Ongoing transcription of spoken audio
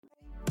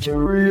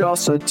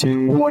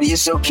Curiosity. What are you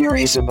so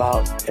curious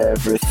about?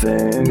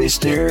 Everything,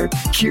 Mr.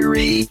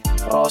 Curiosity.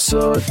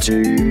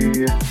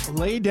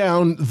 Lay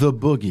down the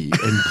boogie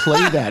and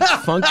play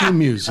that funky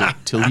music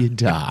till you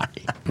die.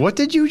 What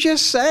did you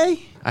just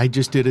say? I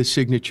just did a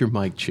signature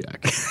mic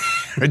check.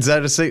 Is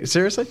that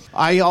seriously?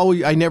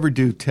 I never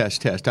do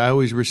test. I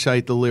always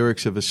recite the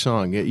lyrics of a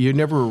song. You're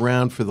never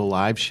around for the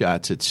live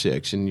shots at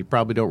 6, and you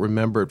probably don't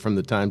remember it from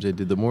the times I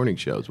did the morning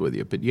shows with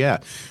you. But yeah,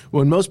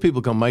 when most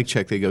people go mic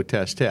check, they go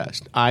test.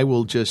 I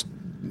will just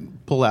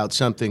pull out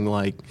something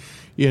like,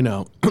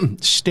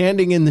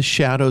 standing in the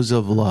shadows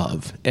of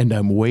love, and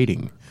I'm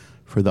waiting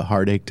for the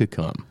heartache to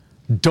come.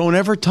 Don't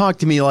ever talk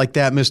to me like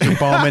that, Mr.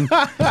 Bohman.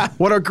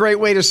 What a great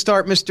way to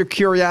start, Mr.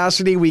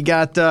 Curiosity. We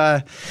got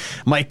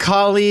my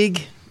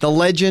colleague, the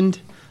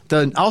legend,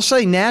 I'll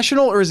say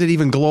national, or is it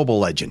even global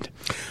legend?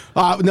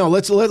 No,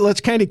 let's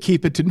kind of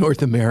keep it to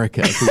North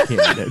America if we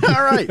can.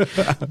 All right.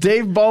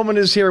 Dave Bohman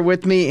is here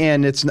with me,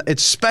 and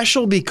it's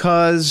special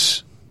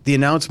because the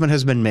announcement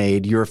has been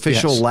made. Your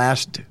official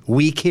last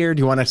week here. Do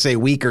you want to say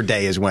week or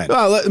day is when?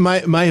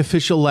 My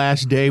official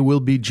last day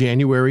will be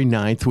January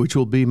 9th, which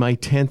will be my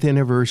 10th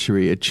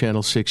anniversary at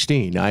Channel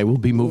 16. I will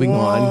be moving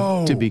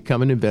on to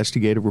become an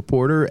investigative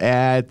reporter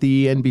at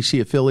the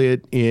NBC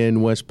affiliate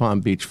in West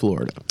Palm Beach,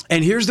 Florida.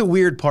 And here's the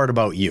weird part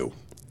about you.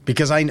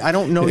 Because I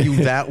don't know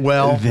you that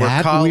well.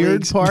 That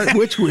weird part?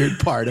 Which weird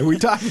part are we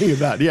talking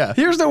about? Yeah.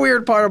 Here's the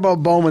weird part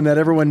about Bohman that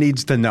everyone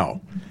needs to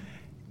know.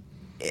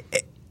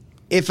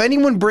 If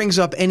anyone brings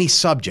up any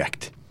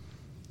subject,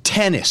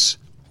 tennis,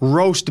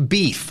 roast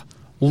beef,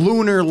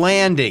 lunar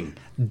landing,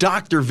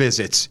 doctor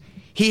visits,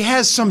 he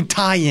has some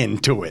tie-in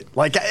to it.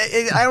 Like,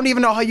 I don't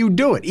even know how you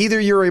do it. Either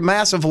you're a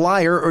massive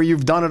liar or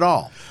you've done it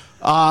all.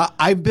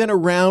 I've been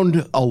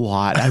around a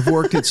lot. I've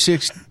worked at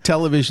 6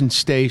 television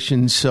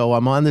stations, so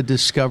I'm on the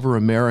Discover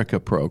America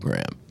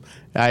program.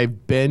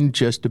 I've been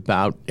just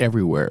about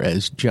everywhere,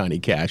 as Johnny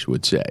Cash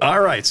would say.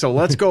 All right, so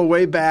let's go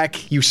way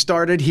back. You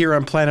started here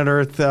on planet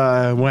Earth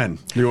when?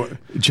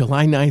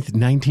 July 9th,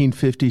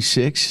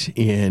 1956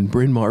 in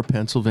Bryn Mawr,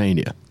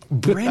 Pennsylvania.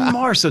 Bryn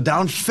Mawr, so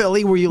down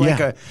Philly, were you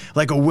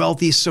like a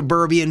wealthy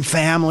suburban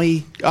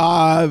family?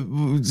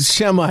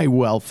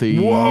 Semi-wealthy.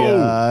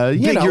 Whoa!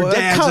 Your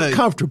dad's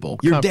comfortable.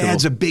 Your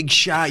dad's a big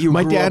shot. You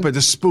grew up with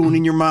a spoon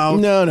in your mouth.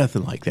 No,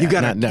 nothing like that. You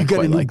got a new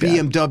like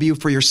BMW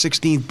for your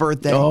 16th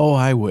birthday. Oh,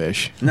 I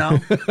wish. No,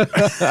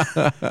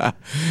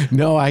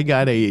 no, I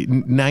got a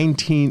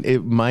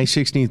 19. My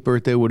 16th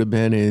birthday would have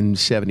been in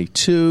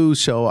 '72,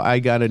 so I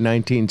got a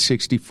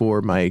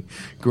 1964. My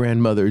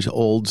grandmother's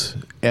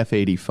old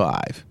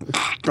F-85.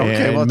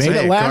 Okay, and made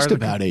it last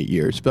about 8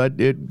 years, but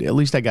at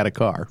least I got a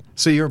car.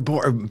 So your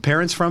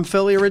parents from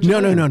Philly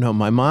originally? No.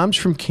 My mom's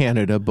from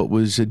Canada, but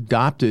was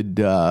adopted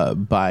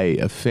by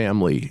a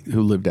family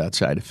who lived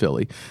outside of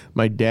Philly.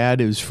 My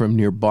dad is from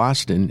near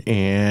Boston,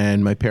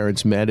 and my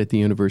parents met at the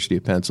University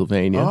of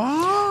Pennsylvania.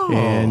 Oh.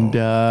 And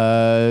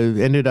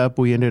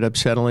we ended up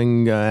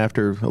settling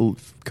after a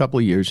couple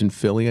of years in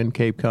Philly and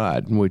Cape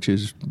Cod, which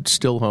is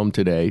still home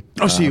today.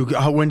 Oh,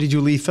 so when did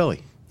you leave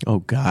Philly? Oh,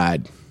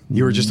 God.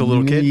 You were just a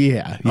little kid?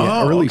 Yeah,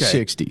 early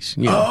 60s.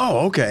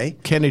 Oh, okay.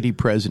 Kennedy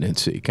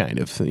presidency, kind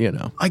of,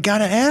 I got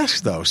to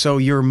ask, though. So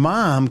your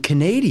mom,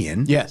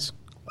 Canadian. Yes.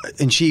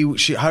 And she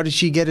how did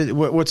she get it?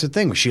 What's the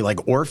thing? Was she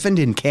like orphaned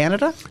in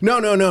Canada?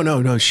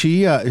 No.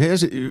 She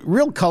has a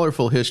real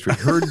colorful history.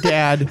 Her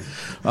dad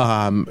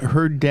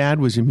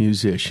was a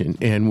musician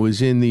and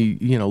was in the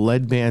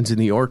led bands in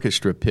the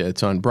orchestra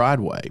pits on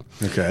Broadway.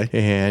 Okay.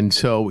 And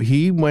so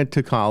he went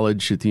to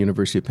college at the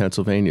University of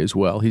Pennsylvania as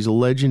well. He's a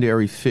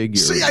legendary figure.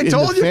 See, I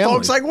told you,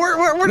 folks. Like,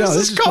 where does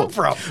this come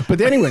from?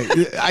 But anyway,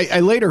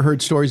 I later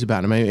heard stories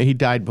about him. He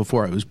died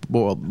before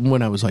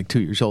when I was like 2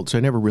 years old, so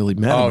I never really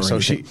met him. Oh, so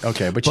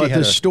anything. But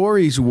the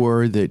stories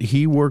were that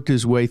he worked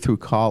his way through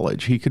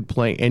college. He could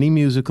play any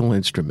musical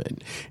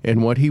instrument.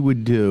 And what he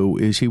would do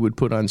is he would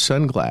put on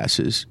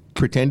sunglasses,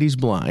 pretend he's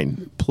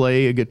blind,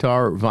 play a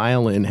guitar or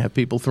violin, have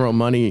people throw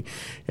money,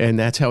 and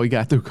that's how he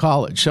got through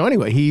college. So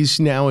anyway, he's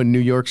now in New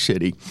York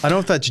City. I don't know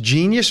if that's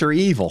genius or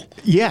evil.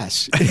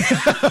 Yes.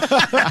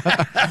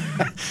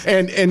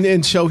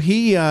 and so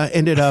he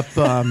ended up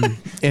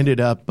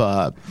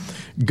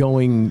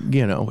going,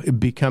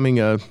 becoming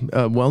a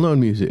well-known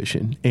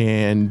musician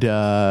and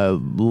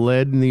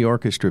led in the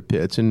orchestra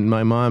pits. And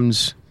my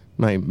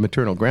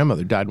maternal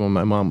grandmother died when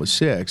my mom was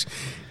 6.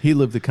 He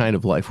lived the kind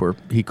of life where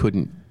he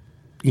couldn't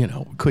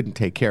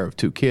take care of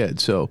 2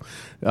 kids. So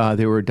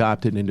they were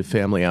adopted into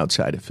family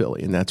outside of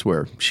Philly, and that's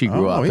where she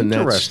grew up. And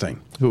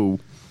interesting. That's who,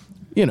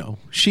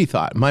 she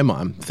thought, my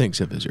mom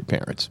thinks of as her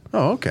parents.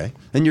 Oh, okay.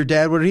 And your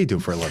dad, what did he do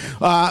for a living?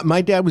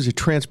 My dad was a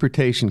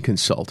transportation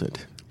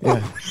consultant.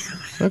 Yeah.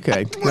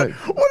 Okay.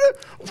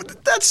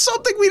 That's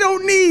something we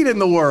don't need in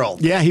the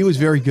world. Yeah, he was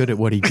very good at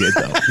what he did,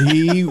 though.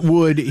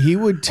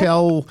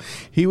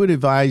 He would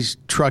advise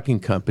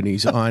trucking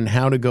companies on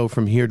how to go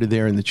from here to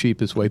there in the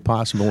cheapest way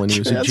possible, and he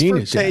was a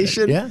genius at it.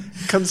 Transportation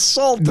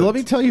consultant. Let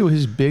me tell you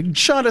his big...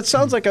 Sean, it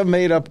sounds like a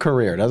made-up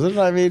career, doesn't it?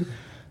 I mean...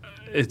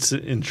 It's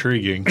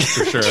intriguing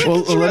for sure.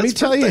 Well, let me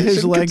tell you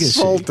his legacy.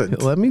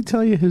 Consultant. Let me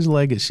tell you his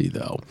legacy,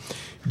 though.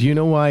 Do you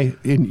know why?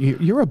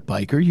 You're a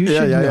biker. You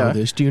should know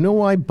this. Do you know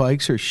why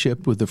bikes are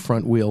shipped with the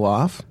front wheel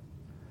off?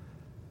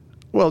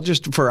 Well,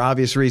 just for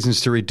obvious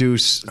reasons to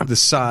reduce the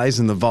size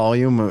and the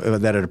volume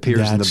that it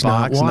appears in the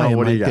box. Not why. No,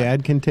 what do My you got?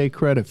 dad can take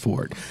credit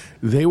for it.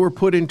 They were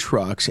put in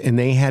trucks, and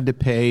they had to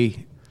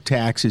pay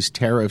taxes,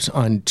 tariffs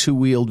on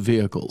two-wheeled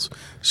vehicles.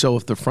 So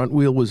if the front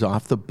wheel was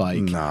off the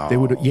bike, they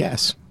would.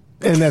 Yes.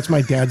 And that's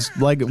my dad's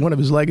one of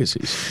his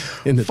legacies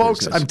in the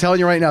Folks, business. I'm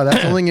telling you right now,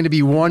 that's only going to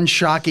be one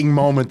shocking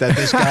moment that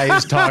this guy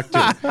has talked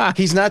to.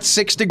 He's not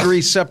 6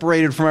 degrees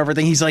separated from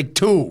everything. He's like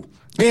 2.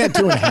 Yeah,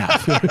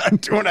 2.5.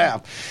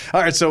 2.5.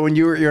 All right, so when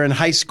you're in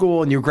high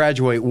school and you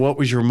graduate, what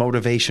was your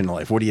motivation in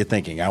life? What are you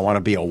thinking? I want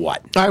to be a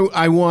what?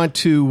 I want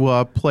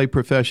to play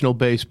professional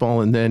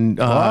baseball and then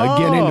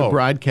get into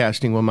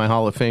broadcasting when my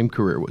Hall of Fame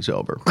career was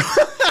over.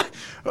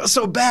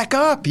 So back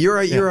up.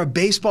 You're a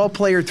baseball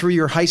player through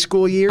your high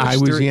school years? I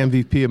was the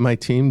MVP of my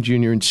team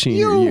junior and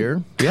senior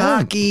year.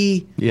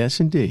 Cocky, yes,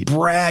 indeed.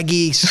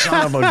 braggy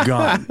son of a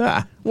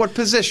gun. What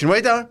position?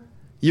 Wait down.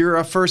 You're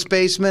a first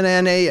baseman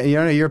and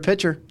you're a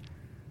pitcher.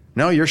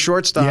 No, you're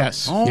shortstop.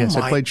 Yes. Oh, yes,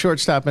 I played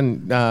shortstop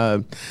in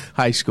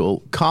high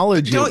school.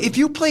 College. No, if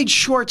you played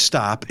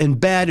shortstop and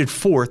batted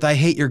fourth, I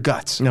hate your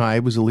guts. No,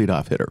 I was a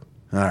leadoff hitter.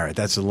 All right,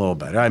 that's a little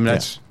better. I mean,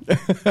 that's. I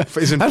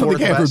don't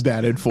think I ever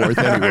batted fourth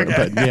anywhere,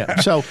 but yeah.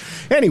 So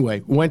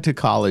anyway, went to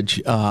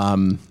college,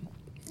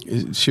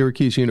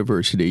 Syracuse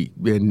University,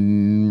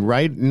 and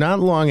not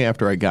long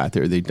after I got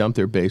there, they dumped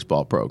their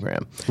baseball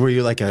program. Were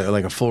you like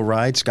a full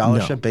ride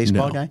scholarship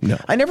baseball guy? No.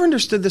 I never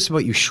understood this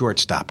about you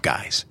shortstop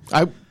guys.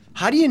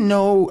 How do you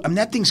know? I mean,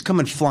 that thing's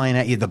coming flying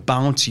at you. The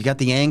bounce, you got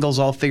the angles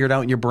all figured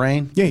out in your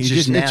brain. Yeah, it's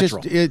just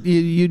natural.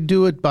 You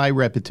do it by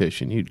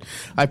repetition.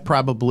 I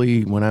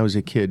probably, when I was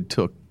a kid,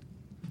 took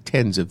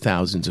tens of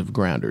thousands of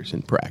grounders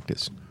in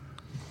practice.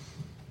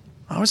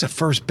 I was a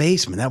first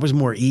baseman. That was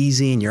more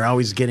easy, and you're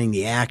always getting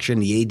the action.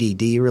 The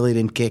ADD really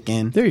didn't kick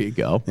in. There you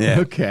go.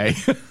 Yeah. Okay.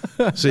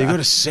 So you go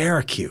to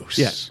Syracuse.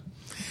 Yes.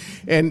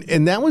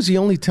 And that was the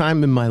only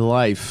time in my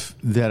life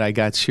that I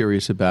got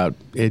serious about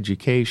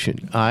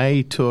education.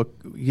 I took,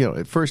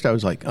 at first I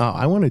was like, oh,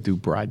 I want to do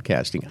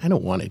broadcasting. I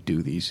don't want to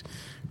do these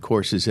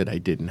courses that I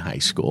did in high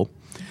school.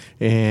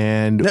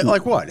 And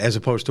like what? As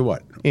opposed to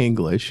what?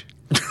 English.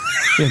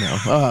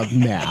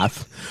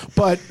 Math.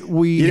 But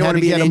you don't want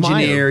to be an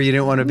engineer. You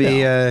don't want to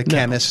be a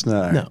chemist.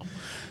 No.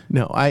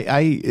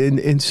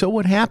 And so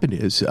what happened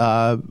is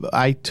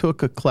I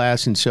took a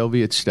class in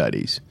Soviet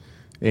studies.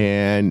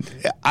 And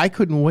I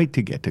couldn't wait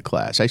to get to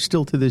class. I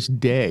still, to this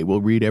day,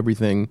 will read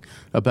everything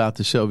about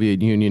the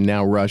Soviet Union,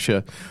 now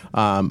Russia.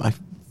 I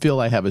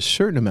feel I have a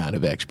certain amount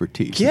of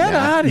expertise. Get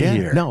out of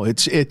here! No,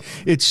 it's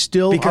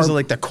still because of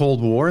like the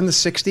Cold War in the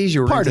 '60s.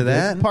 You were into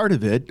that. Part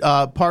of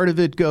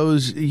it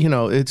goes.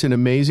 It's an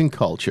amazing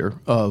culture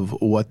of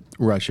what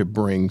Russia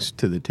brings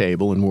to the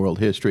table in world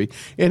history,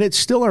 and it's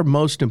still our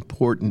most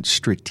important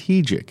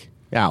strategic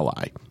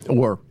ally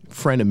or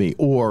frenemy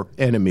or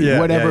enemy,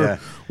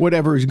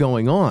 whatever is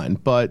going on.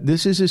 But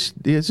this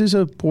is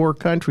a poor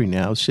country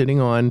now, sitting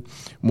on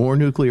more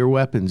nuclear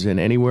weapons than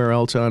anywhere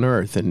else on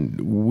Earth, and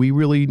we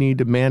really need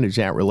to manage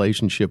that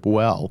relationship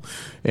well.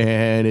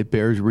 And it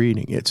bears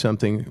reading. It's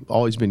something I've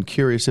always been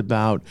curious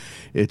about.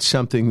 It's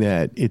something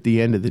that, at the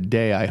end of the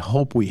day, I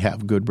hope we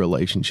have good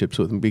relationships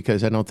with them,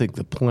 because I don't think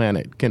the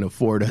planet can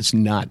afford us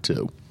not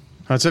to.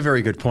 That's a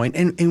very good point.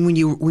 And when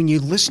you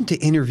listen to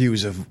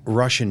interviews of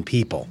Russian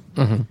people.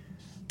 Mm-hmm.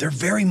 They're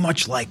very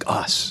much like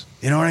us.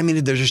 You know what I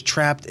mean? They're just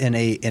trapped in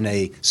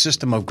a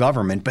system of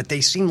government, but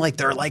they seem like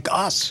they're like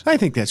us. I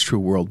think that's true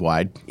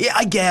worldwide. Yeah,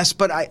 I guess,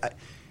 but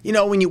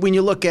when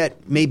you look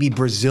at maybe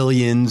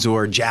Brazilians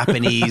or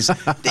Japanese,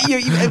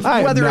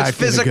 whether it's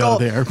physical,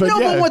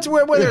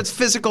 whether it's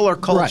physical or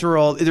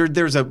cultural,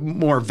 there's a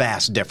more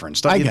vast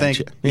difference. Don't you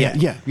think?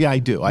 Yeah, I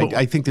do.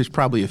 I think there's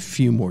probably a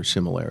few more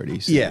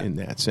similarities. In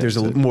that sense.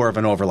 There's more of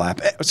an overlap.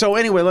 So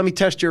anyway, let me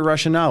test your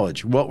Russian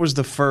knowledge. What was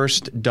the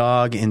first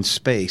dog in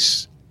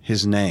space?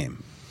 His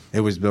name.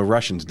 It was the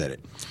Russians did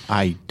it.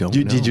 I don't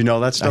know. Did you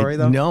know that story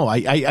though? No,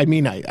 I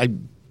mean.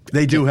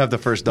 They do have the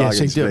first dog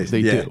in space.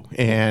 They do.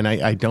 And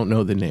I don't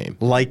know the name.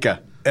 Laika.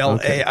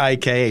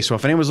 Laika. So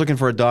if anyone's looking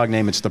for a dog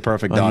name, it's the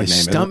perfect dog name.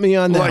 Stump me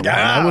on that one.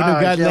 I wouldn't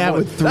have gotten that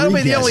with 3 That'll be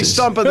guesses. the only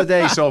stump of the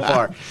day so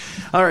far.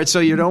 All right, so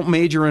you don't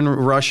major in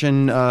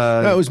Russian.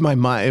 That was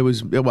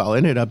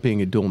ended up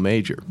being a dual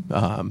major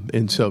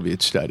in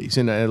Soviet studies.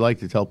 And I like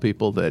to tell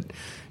people that,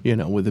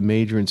 with a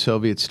major in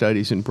Soviet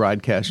studies and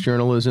broadcast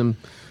journalism,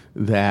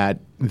 that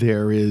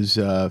there is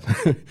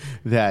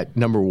that,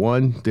 number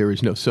one, there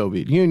is no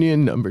Soviet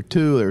Union. Number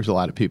two, there's a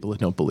lot of people that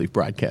don't believe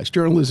broadcast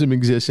journalism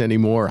exists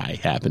anymore. I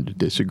happen to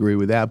disagree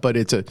with that, but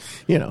it's a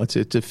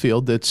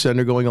field that's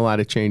undergoing a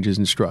lot of changes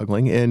and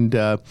struggling. And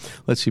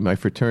let's see, my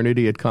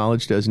fraternity at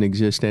college doesn't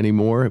exist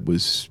anymore. It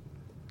was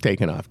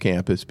taken off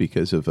campus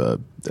because of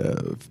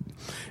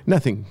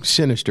nothing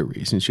sinister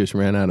reasons, just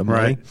ran out of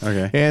money. Right,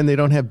 okay. And they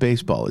don't have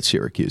baseball at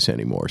Syracuse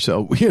anymore.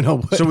 So,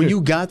 So when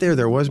you got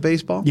there was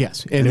baseball?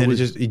 Yes. And then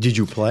did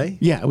you play?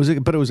 Yeah,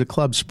 but it was a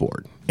club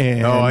sport.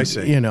 And, I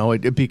see.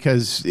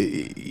 Because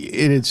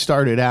it had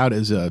started out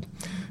as a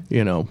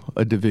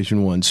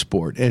Division I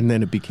sport, and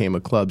then it became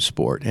a club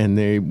sport. And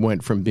they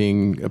went from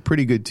being a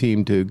pretty good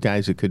team to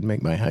guys that could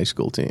make my high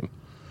school team.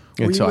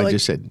 And so I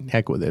just said,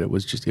 heck with it. It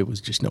was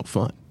just no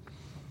fun.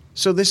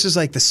 So this is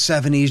like the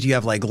 70s. You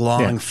have like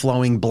long,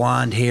 flowing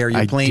blonde hair.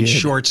 You're playing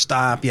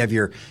shortstop. You have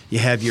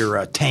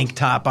your tank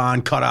top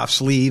on, cut off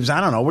sleeves. I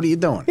don't know. What are you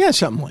doing? Yeah,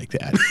 something like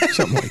that.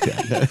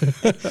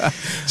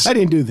 I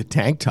didn't do the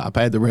tank top.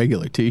 I had the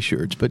regular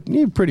T-shirts, but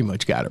you pretty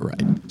much got it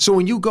right. So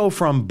when you go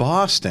from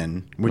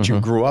Boston, which you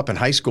grew up in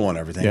high school and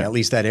everything, at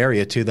least that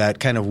area, to that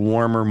kind of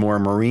warmer, more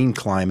marine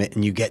climate,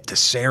 and you get to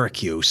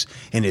Syracuse,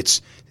 and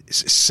it's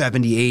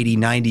 70, 80,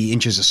 90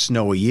 inches of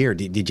snow a year.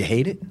 Did you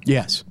hate it?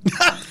 Yes.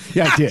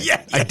 Yeah, I did.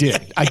 I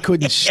did. I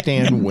couldn't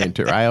stand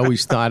winter. I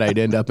always thought I'd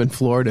end up in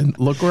Florida, and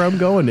look where I'm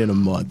going in a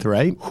month,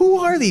 right? Who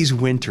are these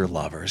winter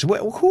lovers?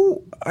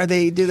 Who are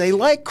they? Do they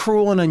like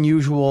cruel and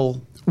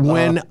unusual?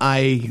 When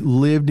I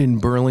lived in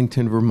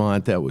Burlington,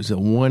 Vermont, that was the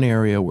one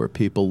area where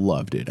people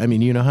loved it. I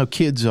mean, you know how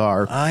kids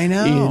are. I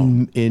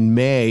know. In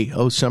May,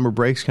 summer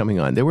break's coming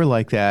on. They were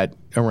like that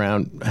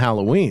around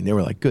Halloween. They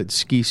were like, good,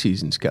 ski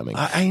season's coming.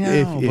 I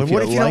know. But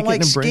what if you don't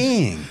like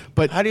skiing?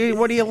 But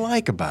what do you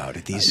like about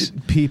it? These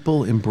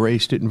people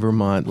embraced it in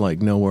Vermont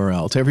like nowhere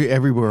else.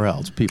 Everywhere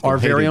else, people. Our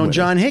very own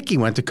John Hickey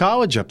went to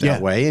college up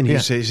that way, and he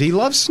says he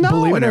loves snow.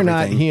 Believe and it or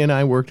not, everything. he and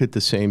I worked at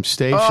the same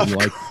station,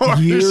 like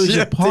years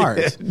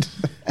apart.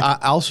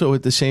 Also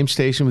at the same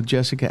station with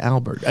Jessica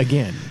Albert.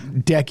 Again,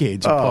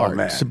 decades apart.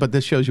 Man. But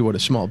this shows you what a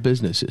small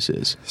business this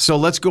is. So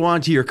let's go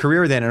on to your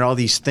career then and all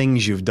these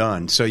things you've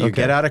done. So you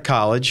get out of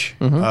college.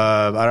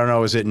 I don't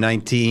know, is it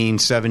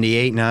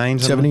 1978, 9?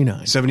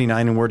 79.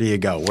 79, and where do you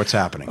go? What's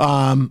happening?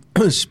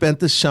 Spent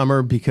the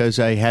summer because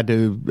I had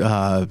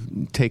to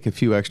take a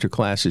few extra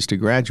classes to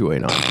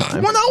graduate on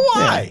time. Well, no,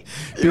 why?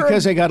 Yeah.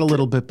 Because I got a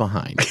little bit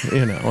behind.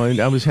 And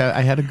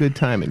I had a good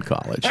time in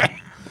college.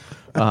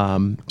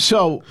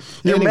 So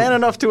you're man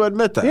enough to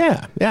admit that.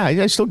 Yeah.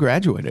 I still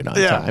graduated on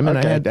time, and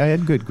I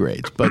had good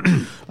grades, but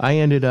I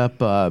ended up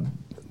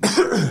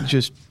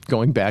just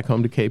going back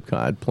home to Cape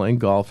Cod, playing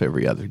golf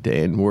every other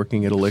day, and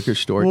working at a liquor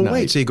store at night.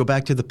 Wait, so you go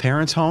back to the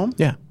parents' home?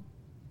 Yeah.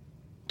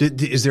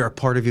 Is there a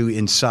part of you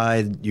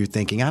inside you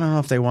thinking, I don't know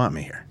if they want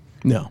me here?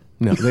 No,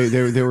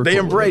 they were. They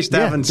embraced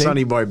having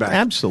Sonny Boy back.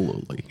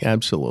 Absolutely.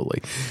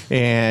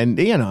 And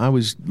I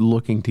was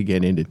looking to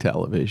get into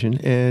television,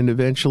 and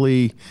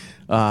eventually,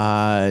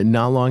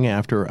 not long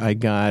after, I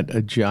got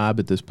a job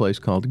at this place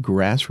called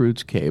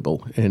Grassroots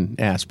Cable in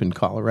Aspen,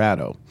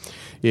 Colorado.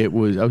 I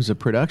was a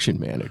production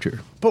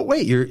manager. But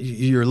wait,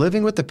 you're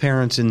living with the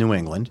parents in New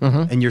England,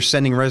 and you're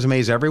sending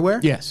resumes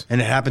everywhere? Yes.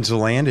 And it happens to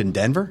land in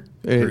Denver?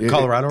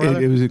 Colorado, rather?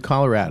 It was in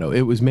Colorado.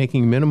 It was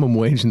making minimum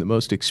wage in the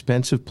most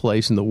expensive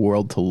place in the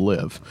world to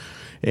live.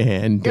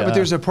 And but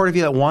there's a part of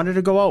you that wanted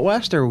to go out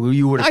west, or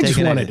you would have taken it? I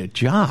just wanted a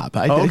job.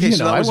 So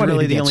that was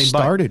really the only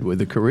started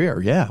with a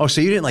career, yeah. Oh, so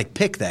you didn't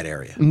pick that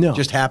area? No. It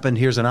just happened,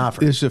 here's an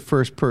offer. This is the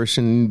first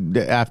person,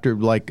 after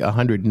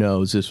 100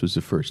 no's, this was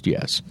the first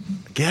yes.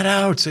 Get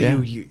out. So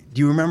do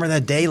you remember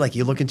that day? Like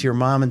you look into your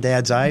mom and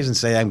dad's eyes and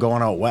say, I'm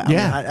going out west?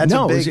 Yeah.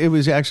 It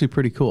was actually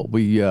pretty cool.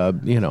 We,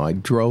 I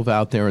drove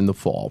out there in the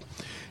fall.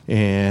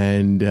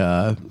 And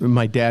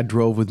my dad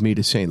drove with me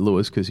to St.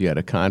 Louis because he had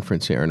a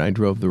conference there, and I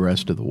drove the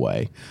rest of the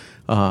way.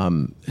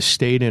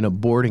 Stayed in a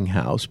boarding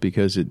house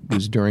because it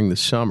was during the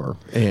summer,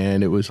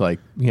 and it was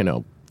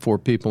 4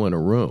 people in a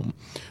room.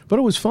 But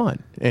it was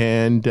fun.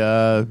 And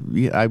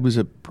I was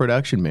a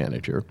production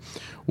manager.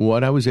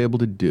 What I was able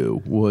to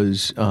do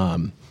was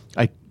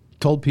I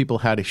told people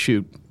how to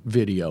shoot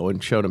video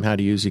and showed them how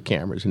to use the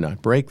cameras and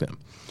not break them.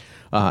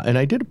 And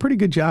I did a pretty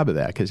good job of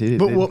that.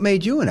 But what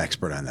made you an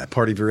expert on that?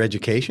 Part of your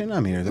education?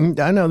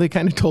 I know. They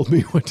kind of told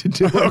me what to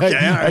do. Okay,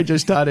 I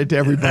just taught it to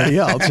everybody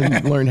else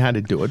and learned how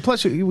to do it.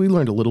 Plus, we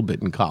learned a little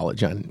bit in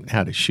college on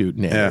how to shoot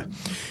and edit.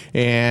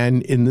 Yeah.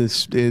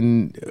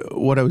 And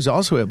what I was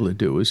also able to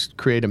do was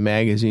create a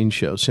magazine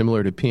show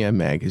similar to PM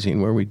Magazine,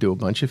 where we do a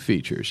bunch of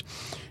features.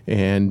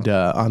 And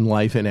on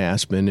life in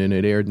Aspen, and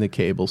it aired in the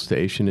cable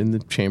station, and the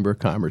Chamber of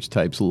Commerce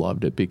types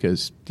loved it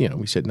because,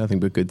 we said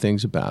nothing but good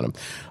things about them.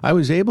 I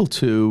was able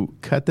to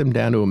cut them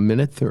down to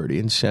 1:30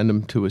 and send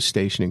them to a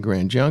station in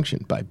Grand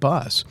Junction by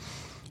bus,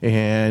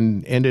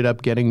 and ended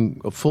up getting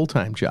a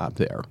full-time job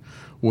there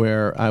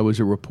where I was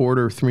a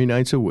reporter 3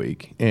 nights a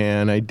week,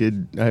 and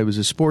I was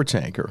a sports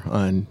anchor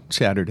on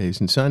Saturdays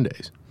and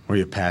Sundays. Were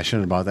you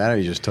passionate about that, or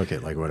you just took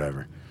it like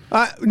whatever?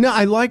 No,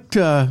 I liked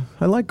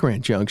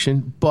Grand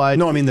Junction, but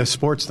no, I mean the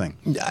sports thing.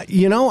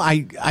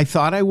 I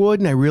thought I would,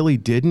 and I really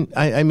didn't.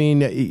 I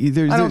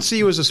don't see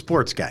you as a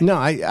sports guy. No,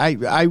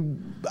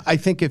 I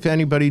think if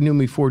anybody knew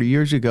me 40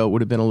 years ago, it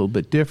would have been a little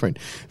bit different.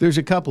 There's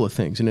a couple of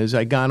things, and as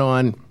I got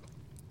on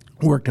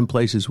worked in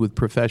places with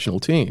professional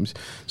teams,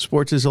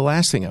 sports is the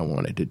last thing I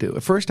wanted to do.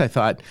 At first I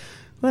thought,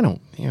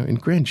 in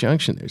Grand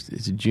Junction,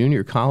 it's a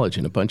junior college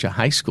and a bunch of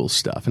high school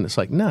stuff. And it's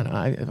like, no,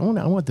 I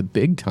want the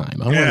big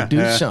time. I want to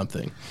do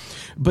something.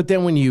 But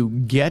then when you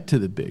get to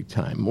the big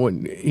time,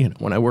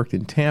 when I worked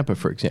in Tampa,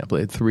 for example,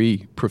 I had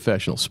 3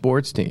 professional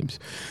sports teams.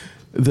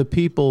 The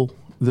people,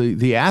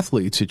 the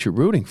athletes that you're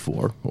rooting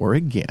for or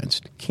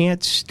against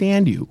can't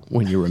stand you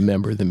when you're a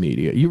member of the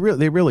media.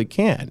 They really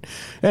can't.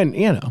 And,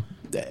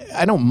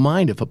 I don't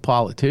mind if a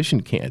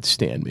politician can't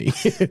stand me.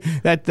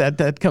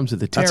 that comes with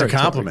the territory.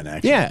 That's a compliment,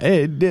 actually.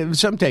 Yeah,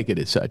 some take it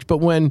as such. But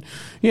when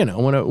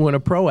a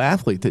pro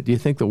athlete that you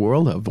think the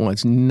world of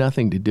wants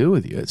nothing to do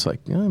with you, it's like,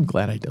 I'm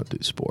glad I don't do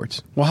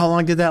sports. Well, how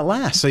long did that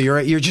last? So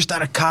you're just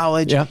out of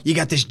college. Yeah. You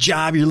got this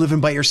job. You're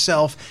living by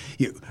yourself.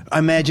 I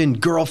imagine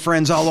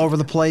girlfriends all over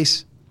the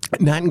place.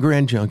 Not in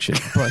Grand Junction,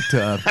 but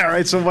all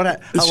right. So what?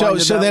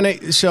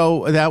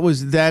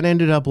 That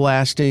ended up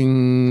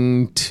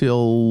lasting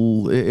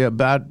till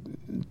about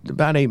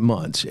 8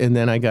 months, and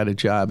then I got a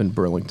job in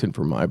Burlington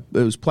it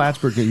was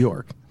Plattsburgh, New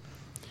York.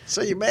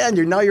 So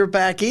you're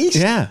back east.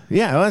 Yeah.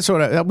 Well,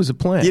 that was the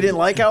plan. You didn't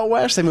like out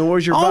west. I mean, what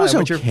was your vibe?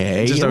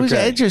 It was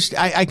okay.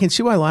 I can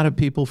see why a lot of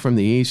people from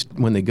the east,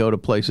 when they go to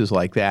places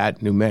like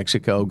that, New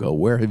Mexico, go,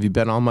 where have you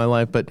been all my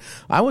life? But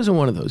I wasn't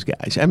one of those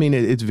guys. I mean,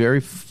 it's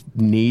very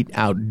neat,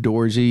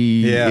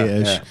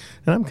 outdoorsy-ish. Yeah.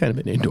 And I'm kind of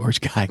an indoors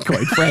guy,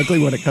 quite frankly,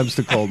 when it comes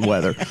to cold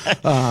weather.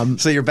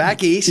 So you're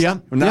back east. Yeah.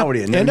 Now what are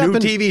you? New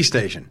TV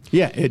station.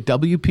 Yeah, at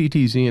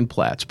WPTZ in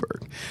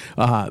Plattsburgh.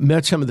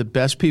 Met some of the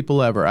best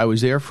people ever. I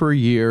was there for a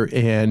year,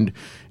 and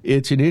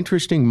it's an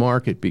interesting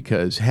market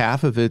because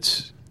half of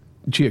it's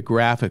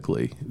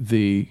geographically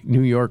the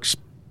New York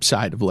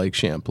side of Lake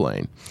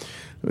Champlain,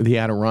 the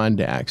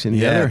Adirondacks, and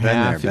the other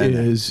half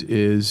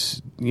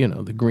is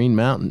the Green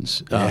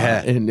Mountains.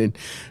 And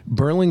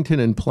Burlington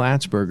and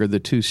Plattsburgh are the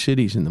 2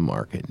 cities in the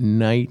market,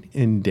 night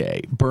and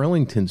day.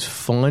 Burlington's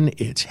fun.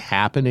 It's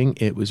happening.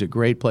 It was a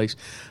great place.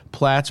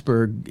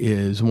 Plattsburgh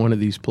is one of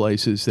these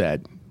places that,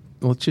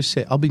 let's just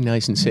say, I'll be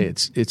nice and say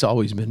it's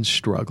always been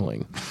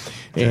struggling.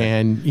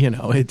 And,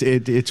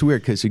 it's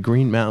weird because the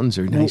Green Mountains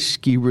are nice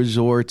ski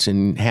resorts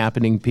and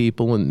happening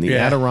people, and the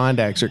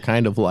Adirondacks are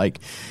kind of like,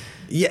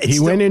 he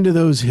went into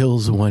those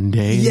hills one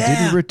day and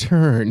didn't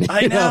return.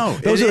 I know.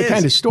 Those are the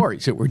kind of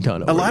stories that were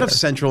done over A lot there. of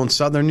central and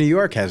southern New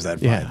York has that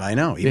vibe. Yeah. I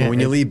know. Even when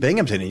you leave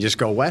Binghamton and you just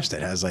go west,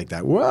 it has like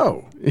that,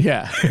 whoa.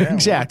 Yeah,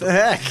 exactly. What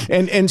the heck?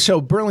 And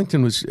so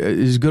Burlington was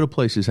as good a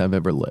place as I've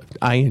ever lived.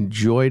 I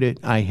enjoyed it.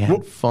 I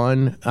had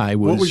fun.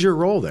 What was your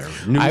role there?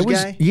 News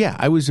guy? Yeah,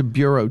 I was a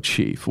bureau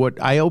chief.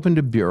 I opened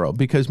a bureau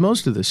because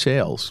most of the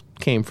sales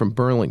came from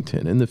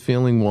Burlington, and the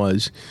feeling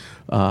was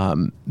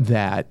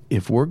that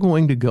if we're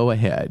going to go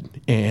ahead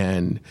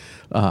and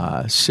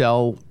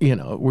sell,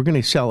 we're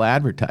going to sell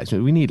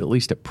advertisement, we need at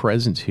least a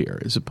presence here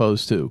as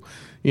opposed to,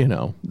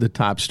 the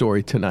top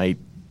story tonight.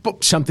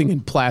 Something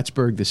in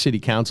Plattsburgh, the city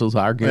council's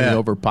arguing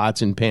over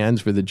pots and pans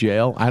for the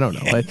jail. I don't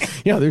know.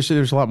 There's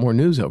a lot more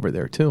news over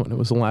there, too, and it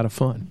was a lot of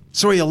fun.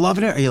 So are you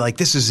loving it? Are you like,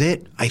 this is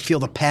it? I feel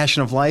the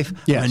passion of life?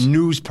 Yes. I'm a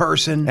news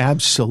person?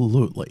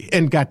 Absolutely.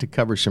 And got to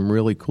cover some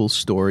really cool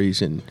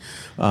stories and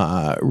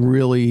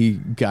really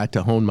got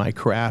to hone my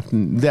craft.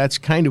 And that's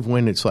kind of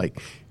when it's like,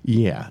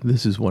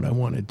 this is what I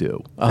want to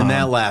do. And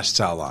that lasts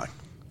how long?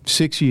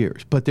 6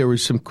 years, but there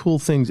was some cool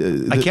things.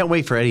 I can't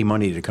wait for Eddie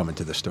Money to come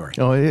into the story.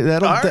 Oh,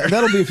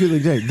 that'll be a few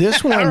days.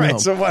 This one, all right. no.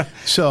 So what?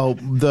 So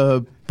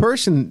the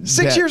person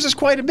 6 years is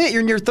quite a bit.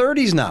 You're in your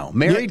 30s now.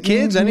 Married,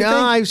 kids, anything? No,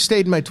 I've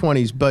stayed in my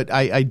 20s, but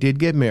I did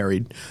get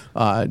married.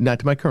 Not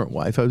to my current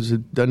wife. I was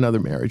another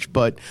marriage,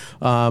 but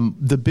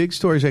the big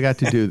stories I got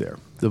to do there: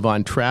 the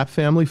Von Trapp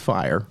family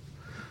fire,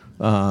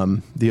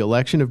 the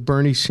election of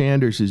Bernie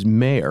Sanders as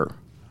mayor,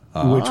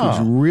 which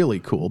was really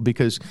cool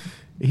because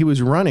he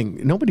was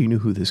running. Nobody knew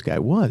who this guy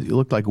was. He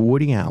looked like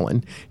Woody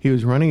Allen. He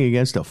was running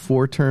against a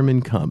 4-term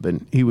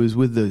incumbent. He was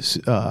with this.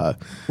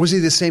 Was he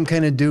the same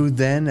kind of dude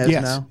then as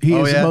now? He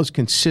is the most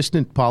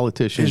consistent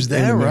politician Is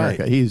that in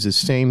America. right? He's the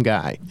same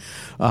guy.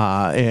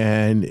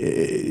 And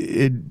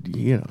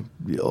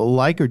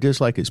like or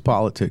dislike his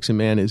politics, a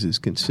man is as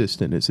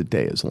consistent as the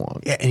day is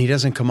long. Yeah, and he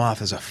doesn't come off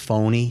as a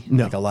phony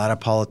like a lot of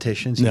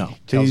politicians. He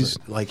tells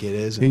it like it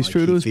is. He's like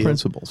true to his feels.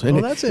 principles.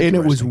 And that's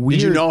it was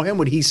weird. Did you know him?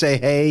 Would he say,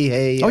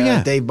 hey,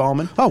 Dave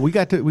Bohman? Oh, we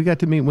got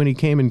to meet when he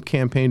came and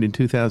campaigned in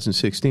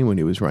 2016 when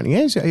he was running.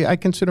 I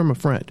consider him a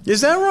friend.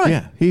 Is that right?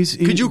 Yeah.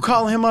 Could you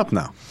call him up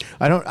now?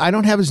 I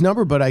don't have his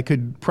number, but I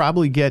could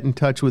probably get in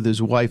touch with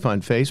his wife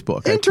on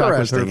Facebook. I talk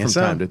with her from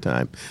time to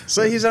time.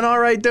 So he's an all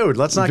right dude.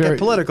 Let's not get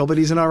political, but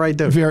he's an all right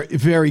dude. Very,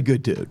 very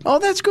good dude. Oh,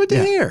 that's good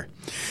to hear.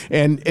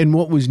 And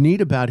what was neat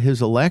about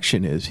his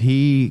election is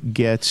he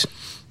gets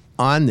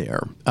on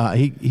there.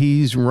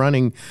 He's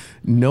running.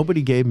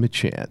 Nobody gave him a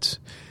chance.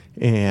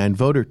 And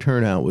voter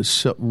turnout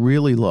was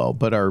really low.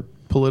 But our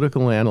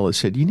political analyst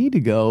said, you need to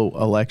go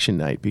election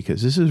night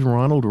because this is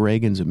Ronald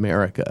Reagan's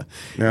America.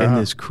 And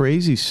this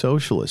crazy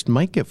socialist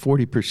might get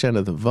 40%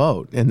 of the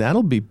vote, and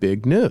that'll be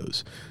big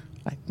news.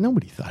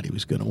 Nobody thought he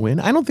was going to win.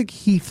 I don't think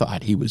he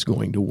thought he was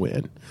going to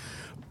win.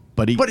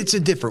 But it's a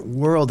different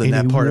world in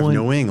that part of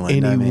New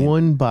England.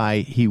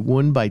 And he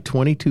won by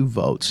 22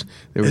 votes.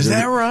 Is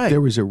that right? There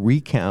was a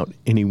recount,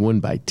 and he won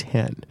by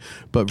 10.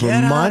 But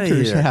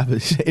Vermonters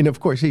and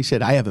of course he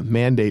said, I have a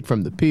mandate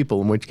from the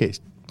people, in which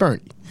case,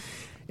 Bernie,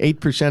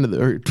 8%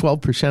 or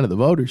 12% of the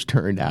voters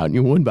turned out, and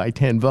you won by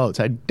 10 votes.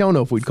 I don't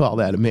know if we'd call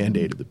that a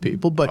mandate of the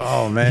people, but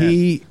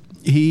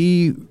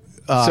he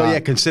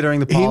considering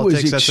the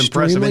politics, that's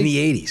impressive in the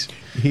 80s.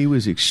 He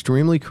was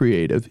extremely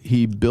creative.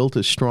 He built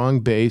a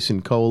strong base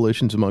and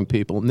coalitions among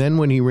people. And then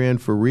when he ran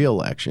for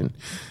re-election,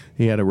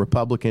 he had a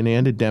Republican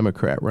and a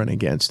Democrat run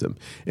against him,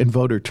 and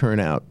voter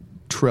turnout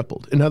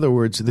tripled. In other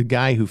words, the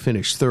guy who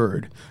finished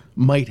third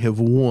might have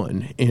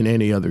won in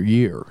any other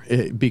year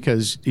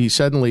because he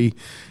suddenly,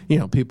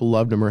 people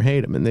loved him or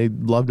hate him, and they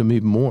loved him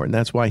even more. And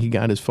that's why he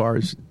got as far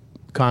as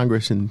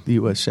Congress and the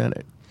U.S.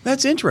 Senate.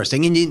 That's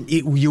interesting. And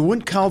you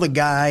wouldn't call the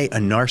guy a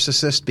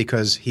narcissist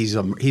because he's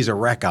a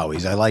wreck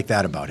always. I like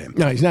that about him.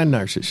 No, he's not a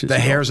narcissist. The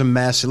hair's a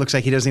mess. It looks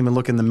like he doesn't even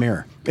look in the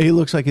mirror. He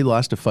looks like he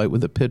lost a fight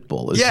with a pit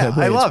bull. Yeah,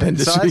 I love it.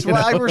 So that's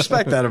why I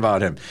respect that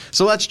about him.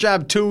 So let's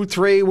job 2,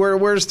 3.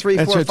 Where's 3,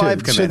 4,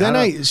 5 come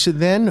in? So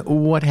then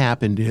what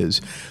happened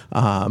is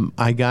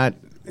I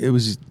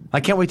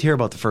can't wait to hear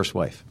about the first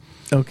wife.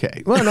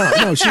 Okay. Well,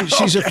 no,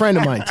 she's a friend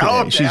of mine today.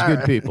 Okay, she's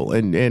good people,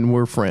 and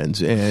we're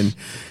friends. And,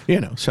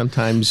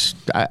 sometimes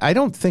I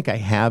don't think I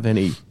have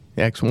any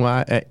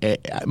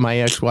my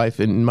ex-wife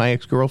and my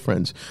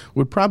ex-girlfriends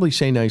would probably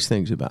say nice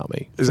things about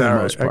me. Is that for the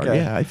right? most part. Okay.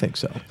 Yeah, I think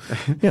so.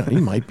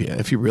 You might be.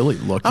 If you really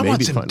look, I maybe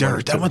want some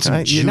dirt. I want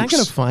some juice. You're not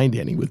going to find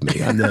any with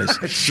me on this.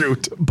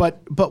 Shoot.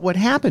 But what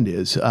happened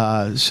is,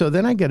 so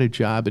then I got a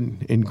job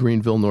in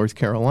Greenville, North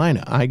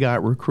Carolina. I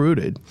got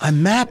recruited.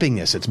 I'm mapping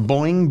this. It's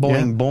boing,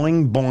 boing,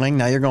 boing, boing.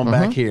 Now you're going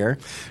back here.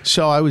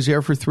 So I was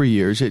there for 3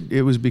 years.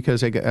 It was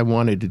because I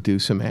wanted to do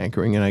some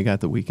anchoring, and I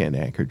got the weekend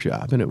anchor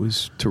job, and it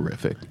was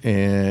terrific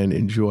and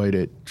enjoyed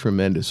it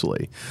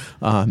tremendously.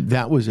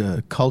 That was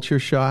a culture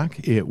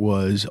shock. It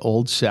was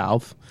Old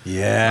South.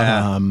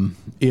 Yeah.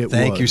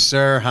 Thank you,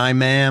 sir. Hi,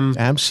 ma'am.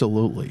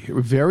 Absolutely.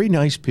 Very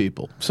nice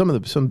people. Some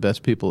of the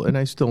best people, and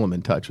I still am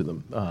in touch with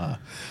them.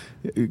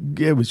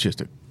 It was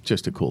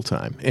just a cool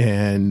time.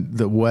 And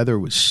the weather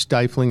was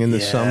stifling in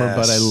the summer,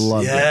 but I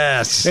loved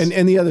it.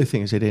 And the other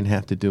thing is I didn't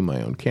have to do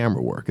my own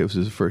camera work. It was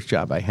the first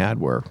job I had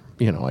where,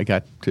 I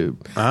got to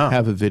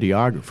have a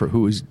videographer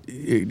who was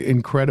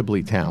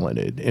incredibly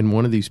talented, and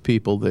one of these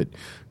people that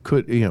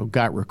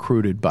got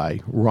recruited by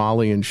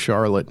Raleigh and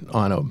Charlotte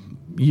on a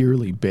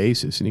yearly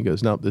basis. And he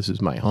goes, "No, this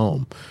is my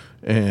home."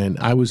 And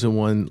I was the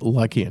one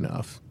lucky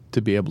enough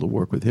to be able to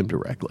work with him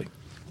directly.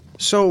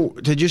 So,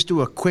 to just do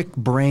a quick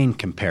brain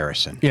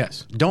comparison.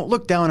 Yes. Don't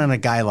look down on a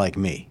guy like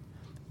me,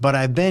 but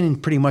I've been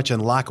pretty much in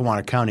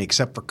Lackawanna County,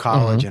 except for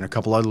college and a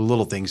couple other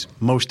little things,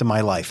 most of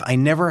my life. I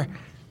never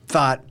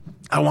thought,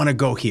 I want to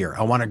go here.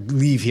 I want to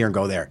leave here and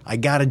go there. I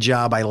got a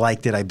job. I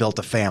liked it. I built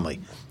a family.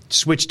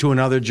 Switched to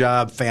another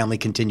job. Family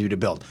continued to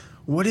build.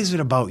 What is it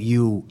about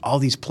you, all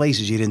these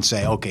places you didn't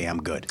say, okay,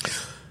 I'm good?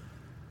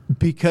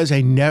 Because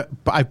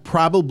I've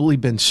probably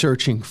been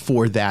searching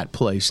for that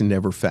place and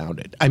never found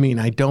it. I mean,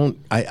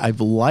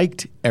 I've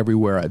liked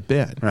everywhere I've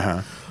been.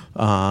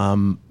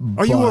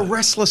 Are you a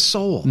restless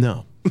soul?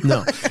 No.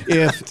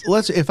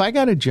 If I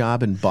got a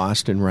job in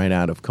Boston right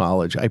out of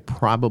college, I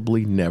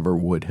probably never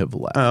would have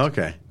left. Oh,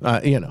 okay.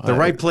 The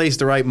right place,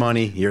 the right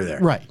money, you're there.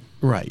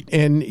 Right.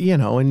 And,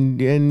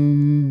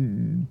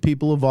 and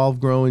people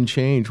evolve, grow, and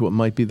change. What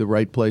might be the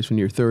right place when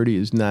you're 30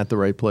 is not the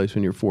right place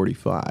when you're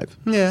 45.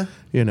 Yeah.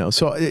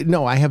 So,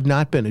 no, I have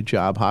not been a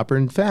job hopper.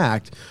 In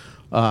fact,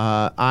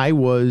 I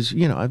was,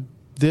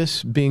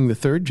 this being the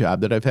third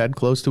job that I've had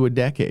close to a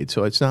decade.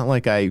 So it's not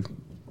like I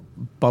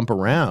bump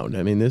around.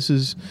 I mean, this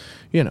is,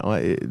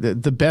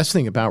 the best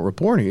thing about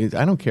reporting is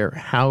I don't care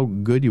how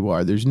good you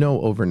are. There's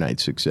no overnight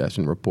success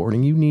in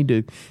reporting. You need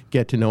to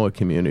get to know a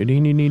community,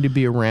 and you need to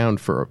be around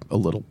for a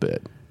little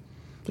bit.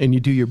 And you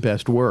do your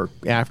best work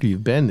after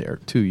you've been there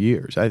 2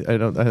 years.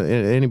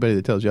 Anybody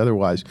that tells you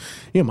otherwise,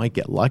 you might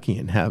get lucky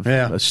and have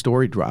a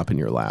story drop in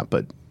your lap,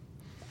 but.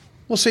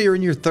 Well, so you're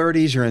in your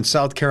 30s. You're in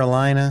South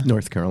Carolina,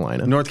 North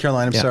Carolina.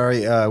 I'm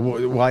sorry.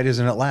 Why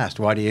doesn't it last?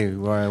 Where do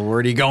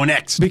you go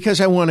next? Because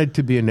I wanted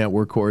to be a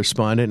network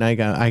correspondent,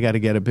 and I got to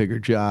get a bigger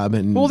job.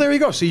 And well, there you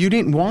go. So you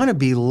didn't want to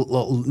be.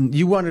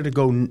 You wanted to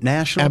go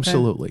national.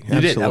 Absolutely, you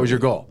did. That was your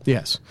goal.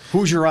 Yes.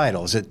 Who's your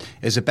idol? Is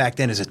it back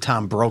then? Is it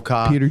Tom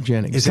Brokaw? Peter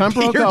Jennings. Tom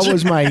Brokaw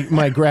was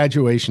my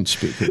graduation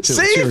speaker too.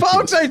 See,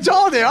 folks, I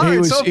told you. All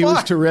right, he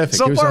was terrific.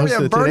 So far, we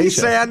have Bernie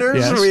Sanders.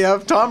 Yes. We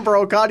have Tom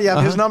Brokaw. Do you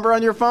have his number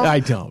on your phone?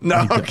 I don't.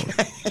 No. Okay.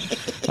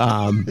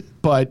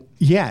 But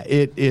yeah,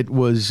 it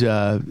was,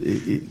 I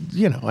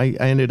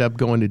ended up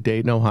going to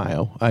Dayton,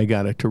 Ohio. I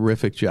got a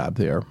terrific job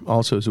there,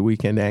 also as a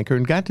weekend anchor,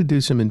 and got to do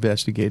some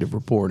investigative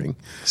reporting.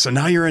 So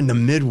now you're in the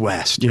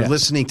Midwest. You're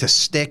listening to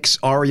Styx,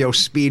 REO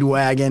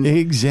Speedwagon.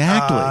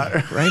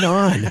 Exactly. Right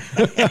on.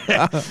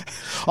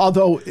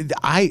 Although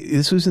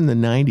this was in the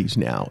 90s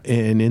now,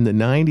 and in the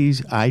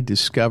 90s I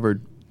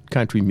discovered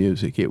country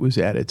music. It was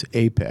at its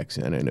apex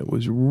in, and it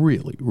was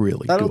really,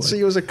 really good. I don't see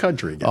you as a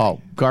country guy.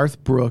 Oh,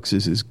 Garth Brooks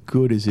is as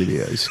good as it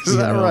is. Is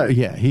that right?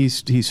 Yeah,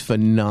 he's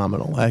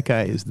phenomenal. That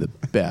guy is the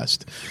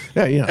best.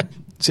 Yeah.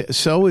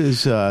 So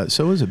is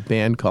a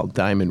band called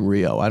Diamond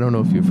Rio. I don't know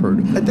if you've heard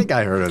of them. I think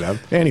I heard of them.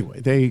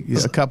 Anyway,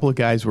 a couple of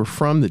guys were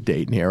from the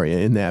Dayton area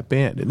in that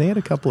band, and they had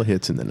a couple of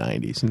hits in the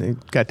 90s, and they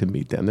got to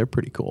meet them. They're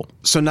pretty cool.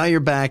 So now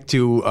you're back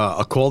to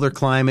a colder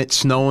climate,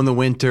 snow in the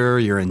winter.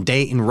 You're in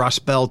Dayton,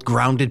 Rust Belt,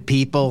 grounded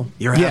people.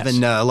 You're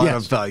having a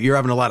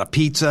lot of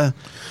pizza.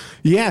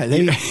 Yeah,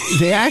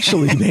 they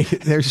actually make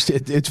it.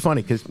 It's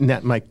funny because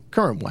my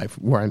current wife,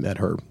 where I met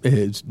her,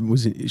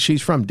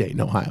 she's from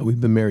Dayton, Ohio.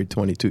 We've been married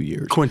 22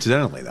 years.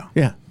 Coincidentally, though.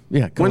 Yeah.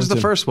 When's the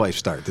first wife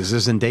start? Is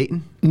this in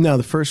Dayton? No,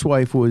 the first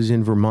wife was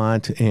in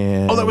Vermont,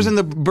 and that was in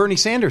the Bernie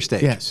Sanders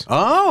state. Yes.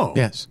 Oh,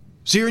 yes.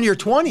 So you're in your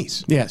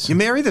 20s? Yes. You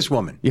marry this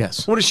woman?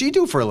 Yes. What does she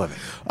do for a living?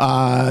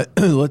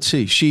 Let's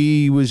see.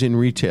 She was in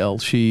retail.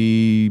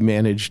 She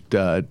managed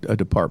a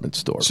department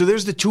store. So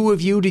there's the two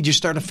of you. Did you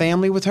start a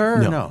family with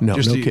her? No, no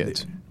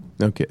kids.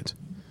 No kids.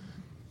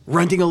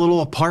 Renting a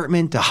little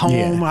apartment, a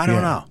home, I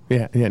don't know.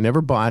 Yeah,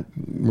 never bought,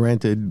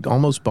 rented,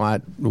 almost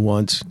bought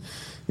once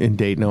in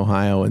Dayton,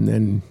 Ohio, and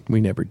then we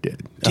never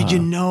did. Did you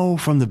know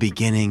from the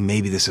beginning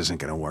maybe this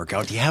isn't going to work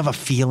out? Do you have a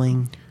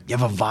feeling? You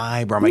have a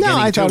vibe? Or am I getting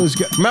I thought it was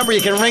good. Remember,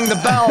 you can ring the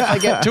bell if I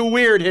get too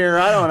weird here.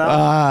 I don't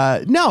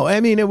know. No, I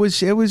mean, it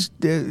was.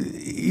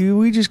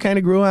 We just kind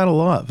of grew out of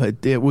love.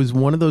 It was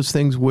one of those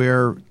things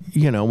where,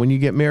 when you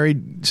get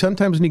married,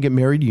 sometimes when you get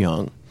married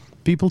young,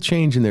 people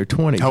change in their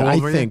 20s. How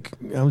old were you? I think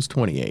I was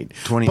 28.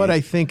 28. But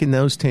I think in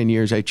those 10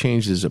 years, I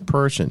changed as a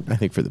person, I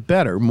think for the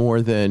better,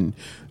 more than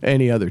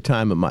any other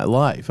time of my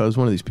life. I was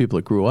one of these people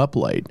that grew up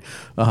late,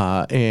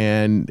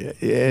 and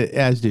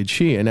as did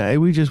she.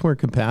 And we just weren't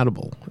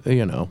compatible.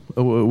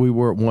 We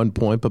were at one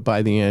point, but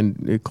by the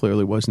end, it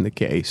clearly wasn't the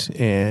case.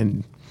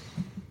 And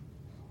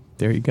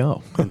there you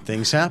go. And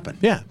things happen.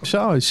 Yeah. So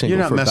I was single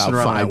for about 5 years. You're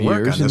not messing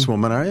around on this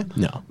woman, are you?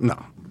 No.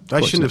 No. I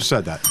shouldn't have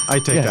said that. I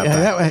take that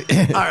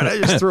back. All right, I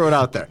just threw it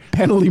out there.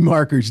 Penalty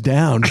markers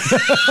down.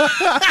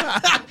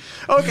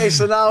 Okay,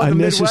 so now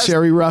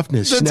unnecessary the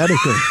roughness, Snedeker.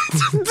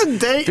 The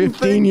Dayton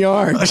 15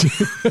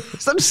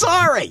 yards. I'm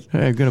sorry.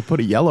 I'm going to put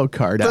a yellow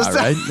card out,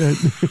 right?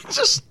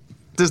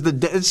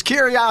 It's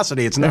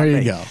curiosity. It's not there you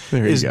me. go.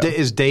 There you go.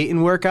 Is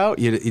Dayton work out?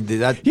 Yeah,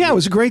 it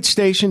was a great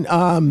station.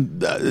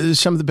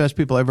 Some of the best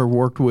people I ever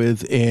worked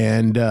with,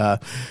 and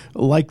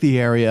liked the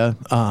area.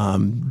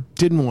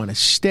 Didn't want to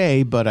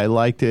stay, but I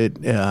liked it.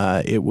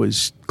 It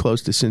was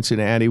close to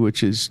Cincinnati,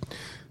 which is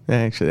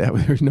actually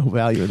there's no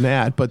value in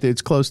that, but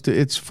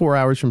it's 4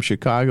 hours from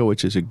Chicago,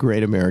 which is a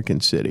great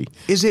American city.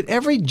 Is it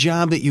every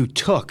job that you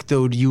took,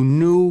 though, you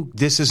knew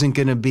this isn't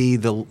going to be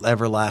the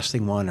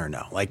everlasting one, or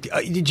no? Like,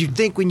 did you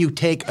think when you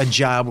take a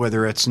job,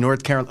 whether it's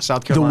North Carolina,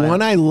 South Carolina? The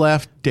one I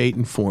left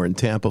Dayton for in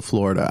Tampa,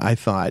 Florida, I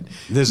thought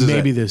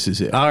maybe this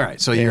is it. All right,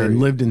 so you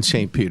lived in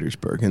St.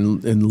 Petersburg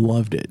and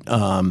loved it.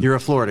 You're a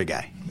Florida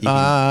guy. You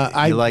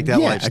like that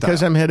lifestyle?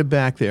 Because I'm headed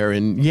back there,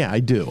 and I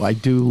do. I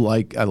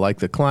like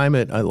the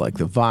climate. I like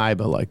the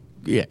vibe. I like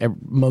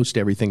most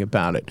everything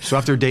about it. So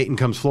after Dayton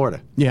comes Florida.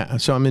 Yeah,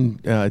 so I'm in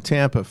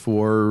Tampa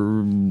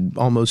for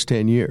almost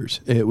 10 years.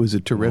 It was a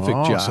terrific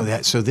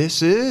job. So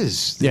this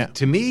is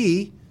to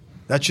me.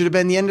 That should have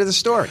been the end of the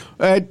story.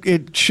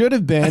 It should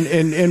have been,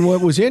 and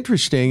what was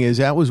interesting is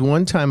that was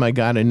one time I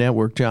got a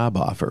network job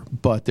offer,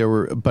 but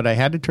I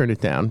had to turn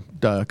it down.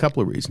 A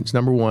couple of reasons.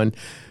 Number one,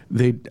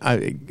 they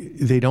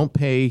don't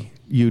pay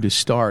you to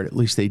start. At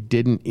least they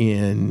didn't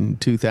in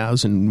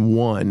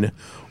 2001.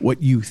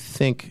 What you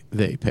think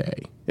they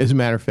pay. As a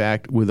matter of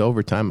fact, with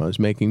overtime, I was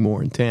making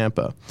more in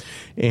Tampa,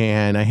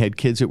 and I had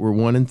kids that were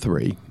 1 and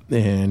 3.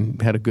 And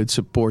had a good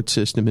support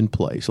system in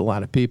place, a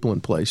lot of people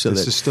in place. So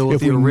this is still with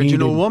the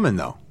original woman,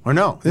 though, or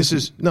no?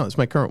 It's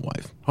my current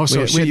wife. Oh,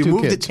 so you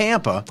moved to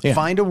Tampa,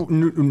 find a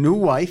new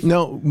wife?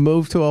 No,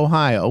 move to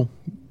Ohio,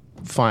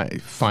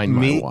 find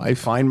my wife.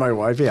 Find my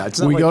wife. Yeah,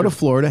 we go to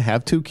Florida,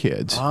 have 2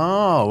 kids.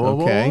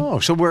 Oh, okay. Whoa.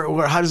 So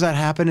how does that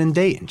happen in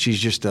Dayton? She's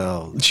just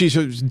she's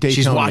Daytonian.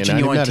 She's watching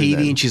you on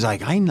TV, and she's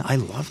like, I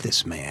love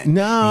this man.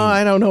 No,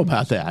 I don't know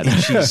about that.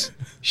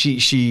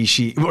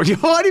 She. What do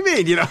you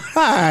mean?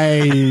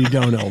 I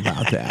don't know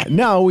about that.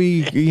 No,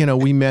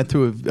 we met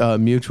through a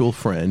mutual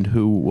friend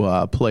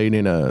who played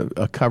in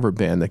a cover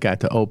band that got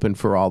to open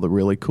for all the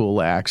really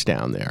cool acts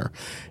down there,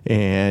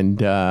 and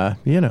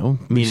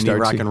meaning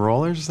rock and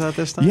rollers at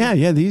this time.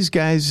 Yeah. These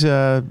guys,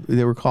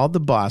 they were called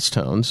the Boss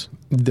Tones.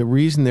 The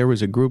reason there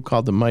was a group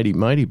called the Mighty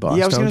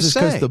Boss Tones is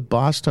because the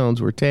Boss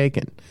Tones were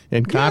taken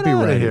and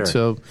copyrighted.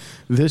 So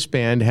this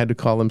band had to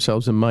call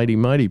themselves the Mighty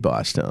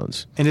Boss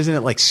Tones. And isn't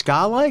it like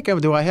ska-like?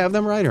 Do I have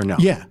them right or no?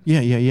 Yeah.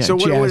 So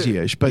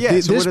jazzy-ish. But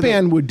this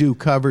band would do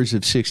covers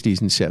of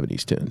 60s and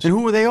 70s tunes. And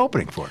who were they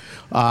opening for?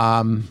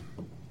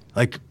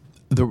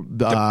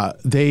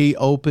 They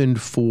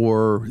opened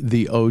for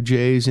the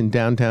OJs in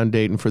downtown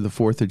Dayton for the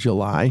 4th of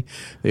July.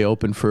 They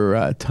opened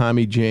for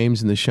Tommy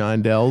James and the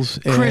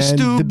Shondells and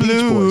Crystal the Beach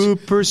Blue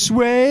Boys.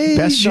 Persuasion.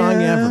 Best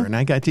song ever, and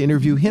I got to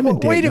interview him in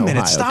Dayton, Wait a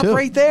minute, Ohio, stop too.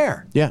 right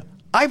there. Yeah.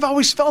 I've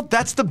always felt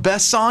that's the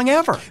best song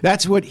ever.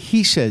 That's what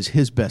he says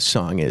his best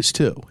song is,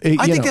 too.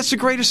 I think that's the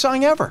greatest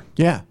song ever.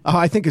 Yeah. Oh,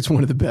 I think it's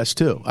one of the best,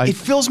 too. It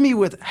fills me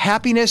with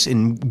happiness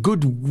and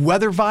good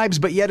weather vibes,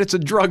 but yet it's a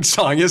drug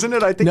song, isn't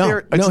it? I think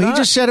he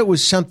just said it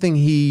was something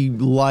he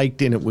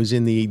liked, and it was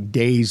in the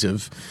days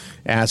of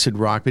acid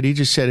rock, but he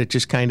just said it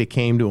just kind of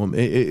came to him.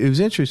 It was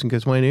interesting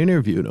because when I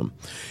interviewed him,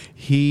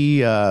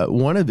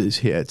 one of his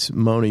hits,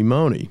 Moni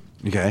Moni,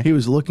 okay, he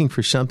was looking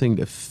for something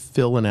to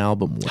fill an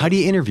album with. How do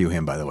you interview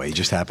him, by the way? You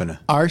just happen to...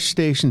 Our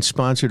station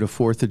sponsored a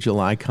 4th of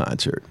July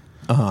concert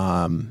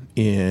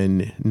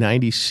in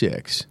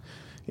 96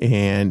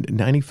 and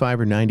 95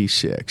 or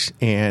 96,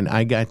 and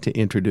I got to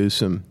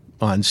introduce him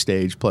on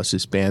stage, plus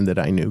this band that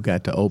I knew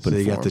got to open. So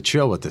you for got him. to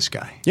chill with this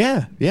guy.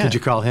 Yeah. Did you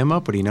call him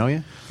up? Would he know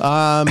you?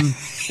 I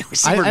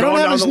don't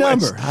have his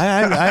number.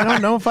 I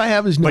don't know if I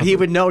have his number. But he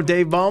would know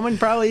Dave Bowman,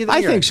 probably.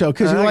 I think so,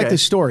 because he liked the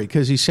story.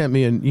 Because he sent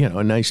me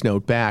a nice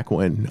note back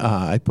when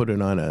I put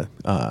it on a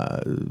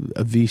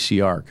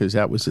VCR, because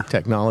that was the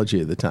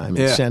technology at the time.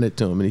 And sent it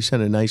to him, and he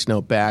sent a nice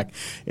note back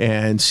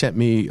and sent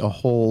me a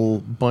whole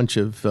bunch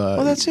of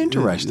that's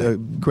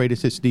interesting.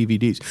 greatest hits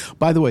DVDs.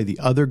 By the way, the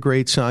other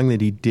great song that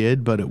he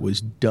did, but it was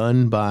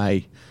done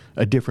by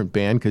a different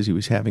band because he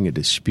was having a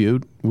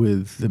dispute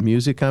with the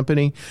music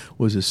company,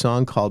 was a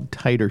song called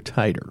Tighter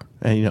Tighter.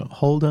 And,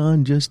 hold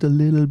on just a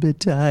little bit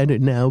tighter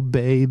now,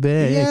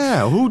 baby.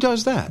 Yeah, who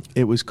does that?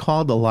 It was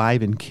called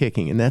Alive and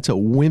Kicking, and that's a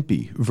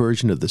wimpy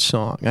version of the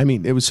song. I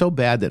mean, it was so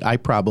bad that I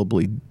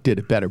probably did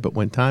it better, but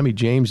when Tommy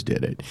James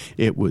did it,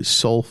 it was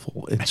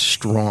soulful and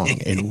strong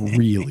and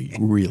really,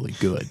 really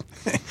good.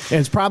 And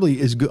it's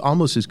probably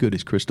almost as good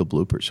as Crystal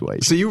Blue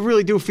Persuasion. So you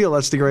really do feel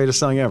that's the greatest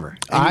song ever?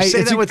 And you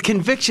say that with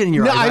conviction in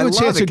your eyes. I would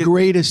say it's the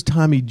greatest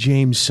Tommy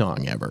James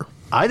song ever.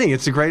 I think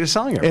it's the greatest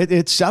song ever.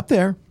 It's up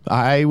there.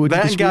 I would.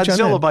 That and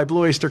Godzilla by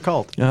Blue Oyster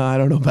Cult. I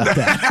don't know about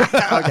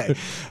that. Okay,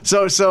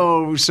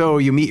 so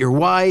you meet your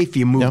wife.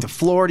 You move to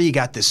Florida. You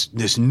got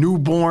this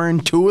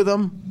newborn, 2 of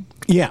them.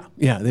 Yeah,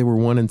 they were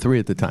 1 and 3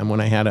 at the time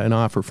when I had an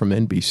offer from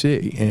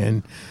NBC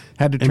and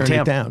had to turn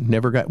it down.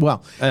 Never got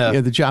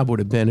the job would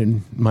have been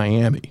in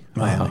Miami.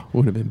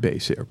 Would have been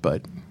based there,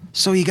 but.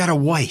 So you got a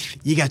wife,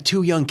 you got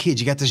 2 young kids,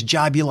 you got this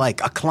job you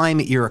like, a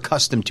climate you're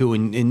accustomed to,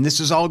 and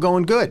this is all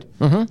going good.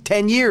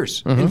 10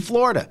 years in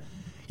Florida.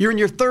 You're in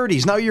your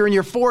 30s. Now you're in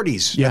your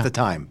 40s at the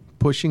time.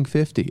 Pushing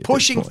 50.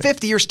 Pushing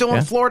 50. You're still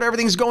in Florida.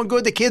 Everything's going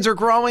good. The kids are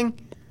growing.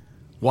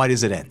 Why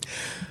does it end?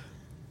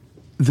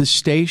 The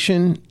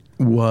station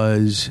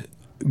was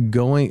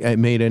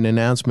made an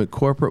announcement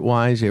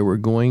corporate-wise. They were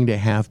going to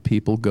have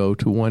people go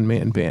to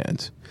one-man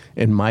bands.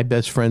 And my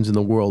best friends in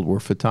the world were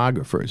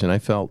photographers, and I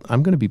felt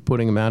I'm going to be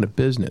putting them out of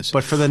business.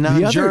 But for the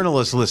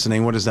non-journalists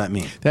listening, what does that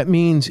mean? That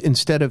means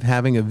instead of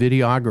having a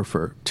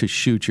videographer to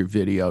shoot your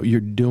video, you're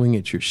doing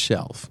it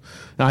yourself.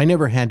 Now, I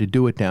never had to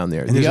do it down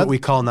there. And there's what we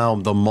call now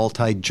the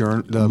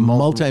multimedia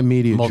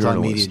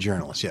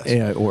journalist. Yes.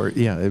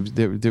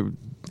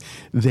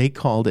 They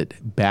called it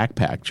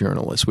backpack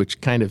journalists,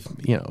 which kind of,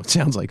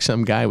 sounds like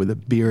some guy with a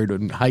beard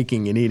and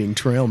hiking and eating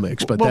trail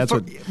mix. But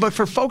But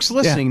for folks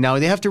listening now,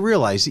 they have to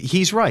realize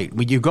he's right.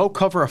 When you go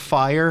cover a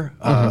fire,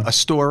 a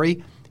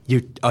story,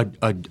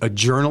 a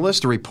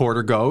journalist, a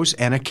reporter goes,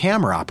 and a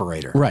camera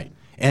operator. Right.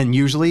 And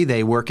usually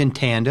they work in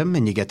tandem,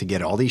 and you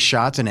get all these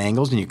shots and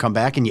angles, and you come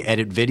back and you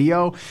edit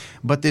video.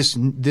 But this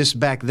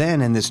back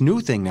then and this new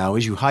thing now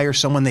is you hire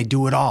someone, they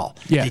do it all.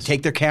 Yes. They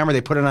take their camera,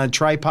 they put it on a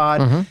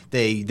tripod,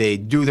 they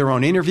do their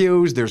own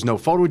interviews. There's no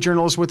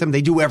photojournalist with them.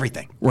 They do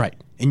everything. Right.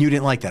 And you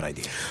didn't like that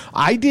idea.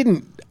 I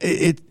didn't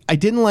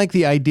like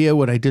the idea.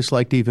 What I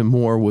disliked even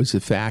more was the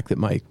fact that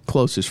my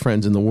closest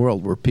friends in the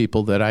world were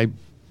people that I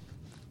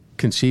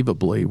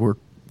conceivably were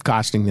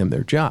costing them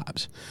their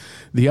jobs.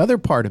 The other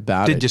part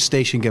about Did the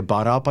station get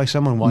bought out by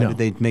someone? Why did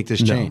they make this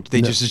change?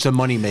 It's a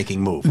money-making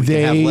move.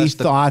 They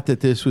thought that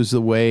this was the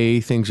way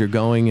things are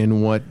going,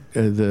 and what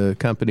the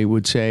company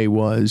would say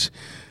was,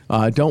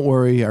 don't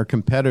worry, our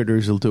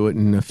competitors will do it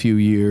in a few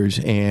years,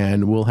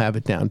 and we'll have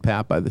it down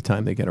pat by the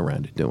time they get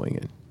around to doing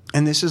it.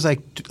 And this is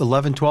like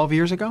 11, 12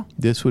 years ago?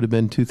 This would have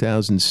been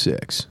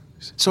 2006.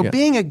 So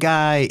being a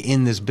guy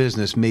in this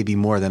business, maybe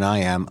more than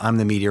I am, I'm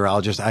the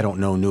meteorologist. I don't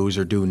know news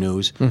or do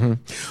news.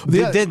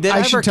 Did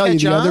I should tell you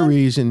the other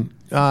reason.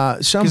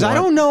 Because I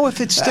don't know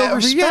if it's still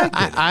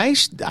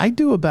respected. I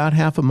do about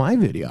half of my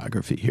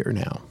videography here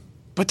now.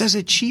 But does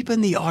it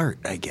cheapen the art?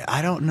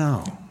 I don't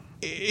know.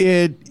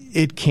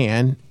 It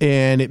can,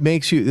 and it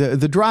makes you.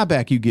 The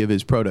drawback you give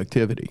is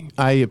productivity.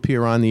 I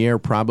appear on the air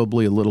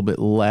probably a little bit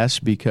less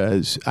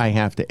because I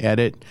have to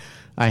edit.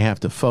 I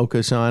have to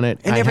focus on it.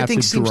 And I everything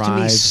have to seems drive.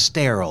 to be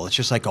sterile. It's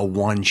just like a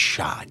one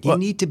shot. You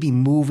need to be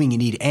moving. You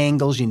need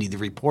angles. You need the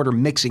reporter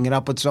mixing it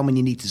up with someone.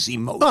 You need to see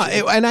motion.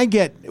 And I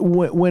get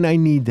when I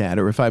need that,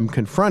 or if I'm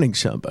confronting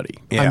somebody,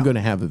 I'm going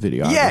to have a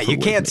videographer. Yeah, you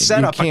can't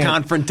set up a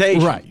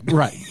confrontation.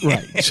 Right.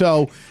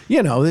 So,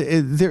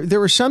 there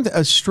was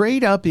a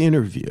straight up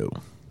interview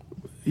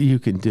you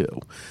can do.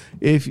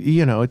 If,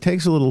 it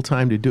takes a little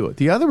time to do it.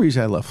 The other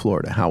reason I left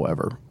Florida,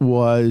 however,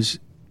 was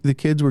the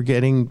kids were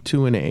getting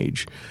to an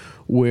age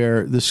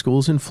where the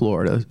schools in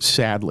Florida,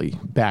 sadly,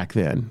 back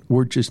then,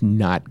 were just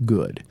not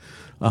good.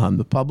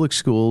 The public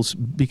schools,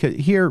 because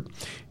here,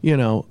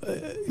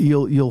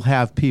 you'll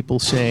have people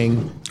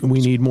saying we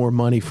need more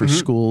money for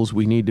schools,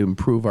 we need to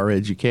improve our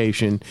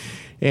education,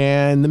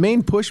 and the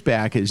main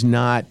pushback is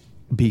not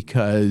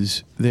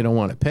because they don't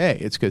want to pay;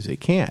 it's because they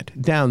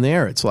can't. Down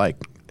there, it's like,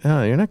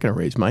 oh, you're not going to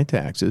raise my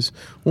taxes.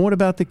 Well, what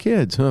about the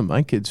kids?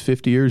 My kid's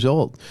 50 years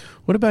old.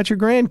 What about your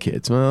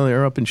grandkids? Well,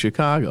 they're up in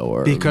Chicago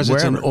or because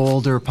wherever. It's an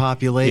older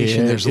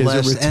population. There's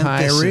less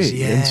emphasis.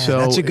 Yeah, and so,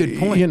 that's a good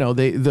point.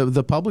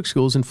 The public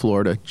schools in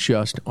Florida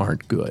just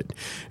aren't good.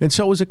 And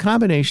so it was a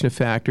combination of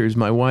factors.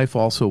 My wife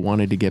also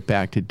wanted to get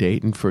back to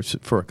Dayton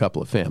for a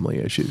couple of family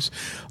issues.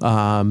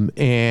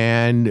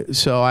 And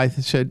so I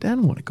said, I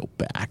don't want to go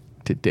back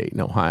to Dayton,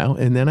 Ohio.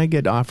 And then I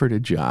get offered a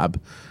job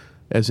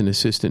as an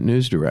assistant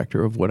news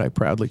director of what I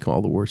proudly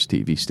call the worst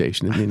TV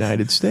station in the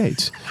United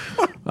States.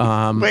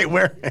 Wait,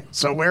 where?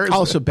 So where is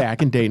also it?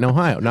 Back in Dayton,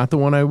 Ohio, not the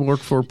one I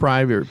worked for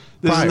prior.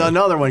 This is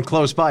another one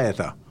close by it,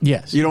 though.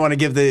 Yes. You don't want to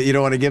give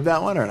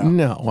that one, or no?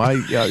 No.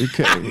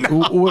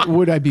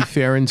 Would I be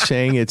fair in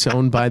saying it's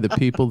owned by the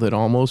people that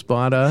almost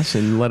bought us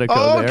and let it go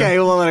there? Okay,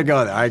 we'll let it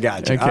go there. I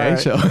got you. Okay,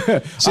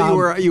 right.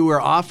 So you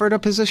were offered a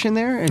position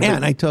there,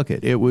 and I took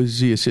it. It was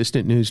the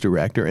assistant news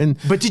director.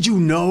 But did you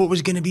know it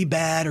was going to be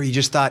bad, or you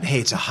just thought, hey,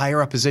 it's a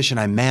higher up position.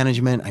 I'm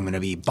management. I'm going to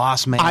be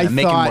boss man. I'm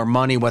making more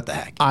money. What the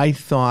heck? I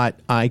thought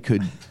I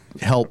could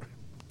help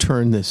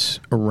turn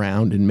this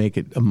around and make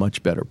it a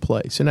much better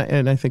place. And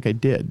I think I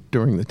did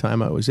during the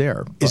time I was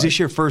there. Is this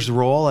your first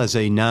role as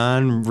a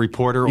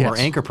non-reporter or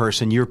anchor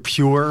person? You're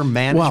pure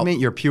management?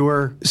 You're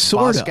pure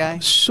boss guy?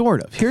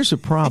 Sort of. Here's the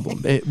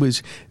problem.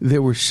 They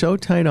were so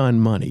tight on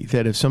money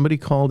that if somebody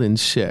called in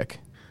sick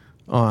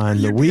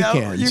on the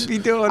weekends,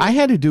 I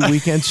had to do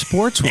weekend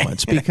sports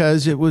once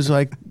because it was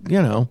like,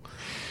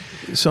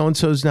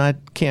 so-and-so's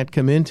can't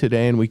come in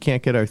today and we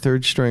can't get our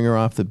third stringer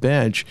off the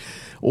bench.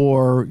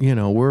 Or,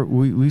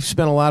 we've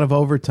spent a lot of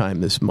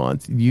overtime this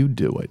month. You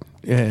do it.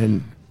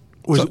 And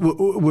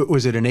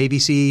was it an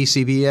ABC,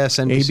 CBS,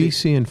 NBC?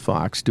 ABC and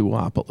Fox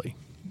duopoly.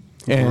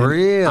 And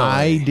really?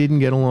 I didn't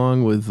get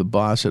along with the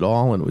boss at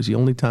all, and it was the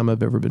only time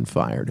I've ever been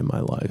fired in my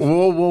life.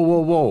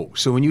 Whoa!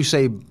 So when you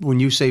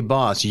say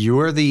boss,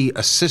 you're the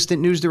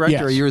assistant news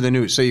director, or you're the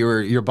news? So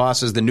your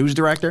boss is the news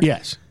director?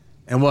 Yes.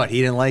 And what? He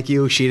didn't like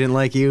you. She didn't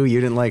like you.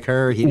 You didn't like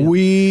her.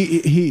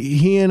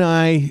 He and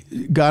I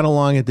got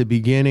along at the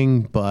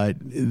beginning, but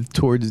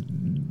towards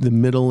the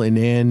middle and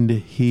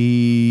end,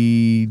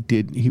 we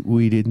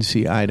didn't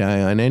see eye to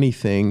eye on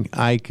anything.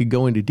 I could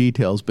go into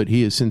details, but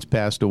he has since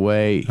passed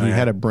away. He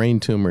had a brain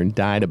tumor and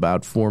died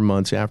about 4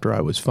 months after I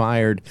was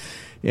fired.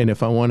 And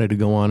if I wanted to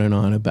go on and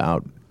on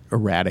about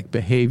erratic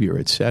behavior,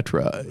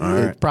 etc.,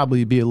 it'd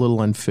probably be a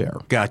little unfair.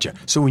 Gotcha.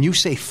 So when you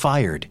say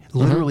fired,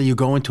 literally you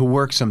go into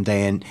work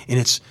someday and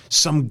it's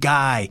some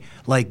guy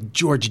like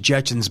George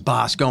Jetchen's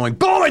boss going,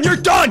 Bohman, you're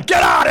done!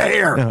 Get out of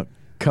here! Now,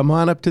 come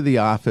on up to the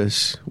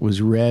office,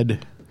 was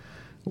read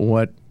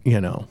what,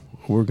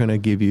 we're going to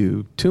give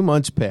you 2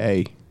 months'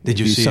 pay. Did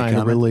you see sign it a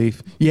coming?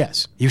 relief?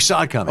 Yes. You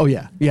saw it coming? Oh,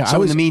 yeah.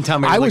 So in the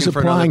meantime, I was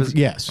applying.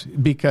 Yes,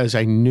 because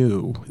I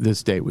knew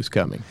this day was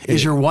coming.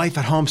 Is your wife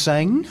at home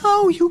saying,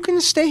 no, you can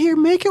stay here,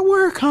 make it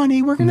work,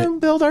 honey. We're going to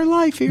build our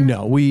life here.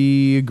 No,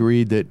 we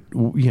agreed that,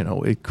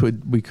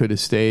 we could have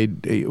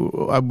stayed.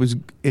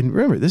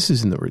 Remember, this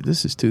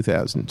is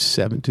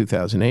 2007,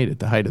 2008 at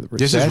the height of the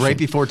recession. This is right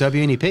before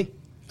WNEP?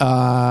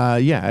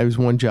 I was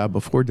one job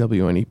before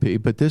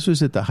WNEP, but this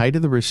was at the height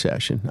of the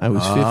recession. I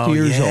was 50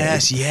 years old.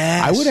 Yes.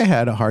 I would have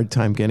had a hard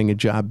time getting a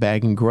job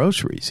bagging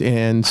groceries,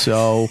 and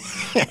so,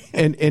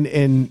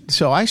 and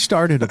so I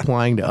started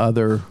applying to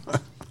other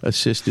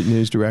assistant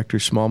news director,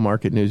 small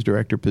market news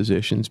director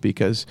positions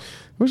because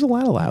there was a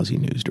lot of lousy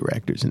news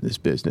directors in this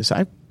business.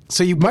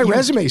 My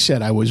resume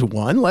said I was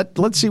one.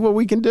 Let's see what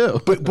we can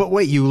do. But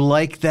wait, you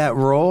like that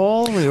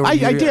role? I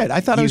did. I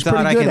thought I was pretty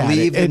good at it. I can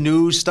leave the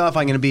news stuff.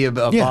 I'm going to be a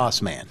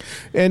boss man.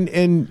 And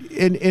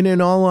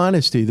in all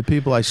honesty, the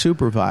people I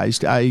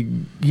supervised, I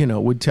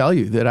would tell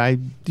you that I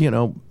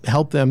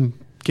helped them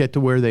get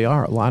to where they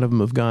are. A lot of them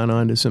have gone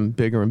on to some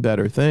bigger and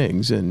better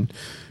things, and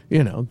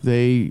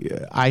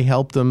I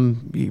helped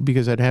them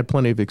because I'd had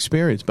plenty of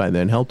experience by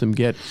then. Helped them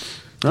get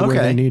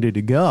where they needed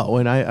to go,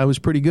 and I was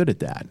pretty good at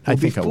that. Well,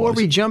 before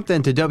we jump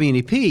then to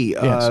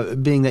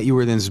WNEP, being that you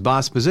were in this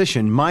boss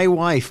position, my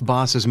wife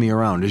bosses me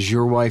around. Does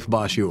your wife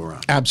boss you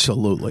around?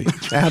 Absolutely.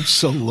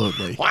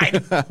 Absolutely. Why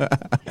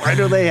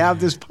do they have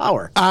this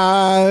power?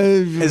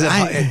 I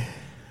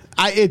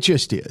It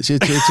just is.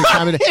 It's a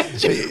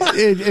combination.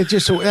 It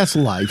just that's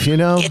life, you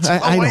know.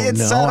 I don't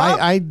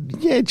know.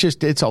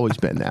 It's always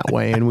been that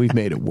way, and we've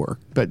made it work.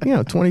 But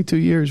 22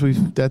 years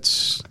we've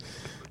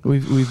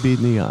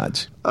beaten the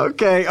odds.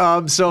 Okay,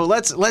 so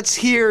let's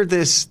hear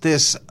this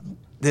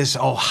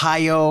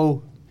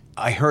Ohio.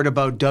 I heard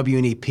about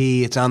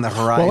WNEP. It's on the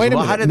horizon. Well, wait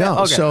a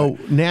minute. So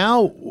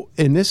now,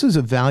 and this is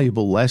a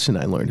valuable lesson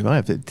I learned. I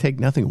have to take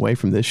nothing away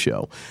from this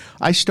show.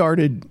 I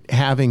started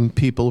having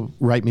people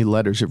write me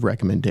letters of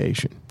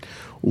recommendation.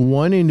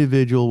 One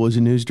individual was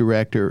a news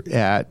director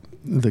at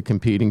the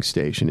competing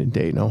station in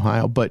Dayton,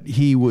 Ohio, but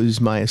he was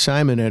my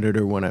assignment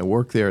editor when I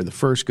worked there the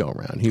first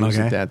go-around. He was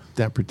at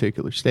that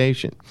particular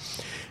station.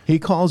 He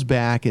calls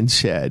back and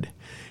said,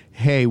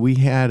 hey, we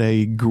had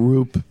a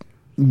group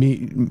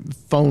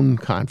phone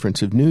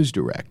conference of news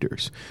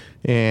directors,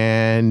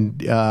 and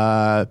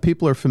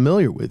people are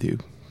familiar with you,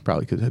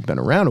 probably because I've been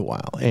around a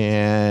while,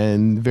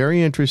 and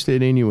very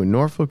interested in you in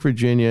Norfolk,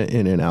 Virginia,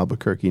 and in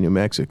Albuquerque, New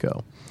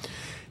Mexico.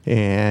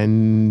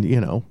 And,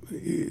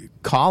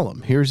 call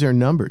them. Here's their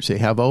numbers. They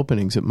have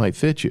openings that might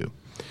fit you.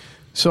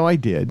 So I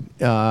did.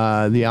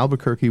 The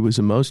Albuquerque was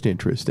the most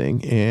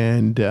interesting,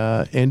 and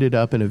ended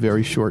up in a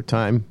very short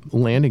time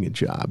landing a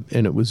job.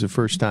 And it was the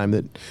first time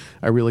that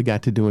I really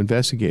got to do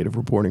investigative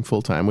reporting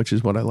full time, which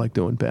is what I like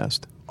doing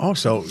best. Oh,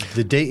 so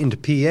the Dayton to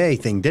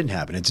PA thing didn't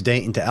happen. It's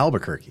Dayton to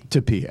Albuquerque.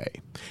 To PA.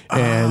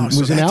 And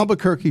was in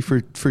Albuquerque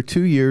for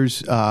 2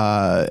 years.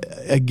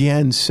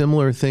 Again,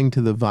 similar thing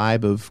to the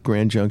vibe of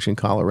Grand Junction,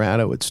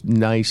 Colorado. It's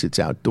nice. It's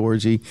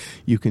outdoorsy.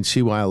 You can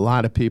see why a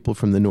lot of people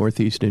from the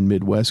Northeast and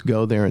Midwest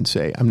go there and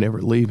say, I'm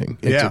never leaving.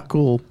 It's a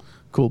cool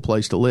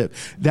place to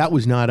live. That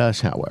was not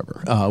us,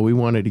 however. We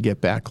wanted to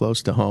get back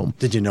close to home.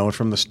 Did you know it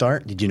from the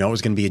start? Did you know it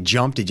was going to be a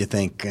jump? Did you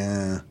think,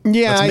 let's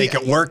make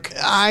it work?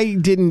 I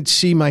didn't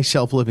see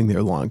myself living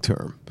there long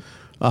term.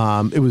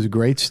 It was a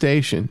great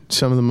station.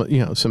 Some of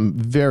them, some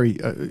very,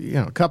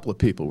 a couple of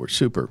people were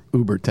super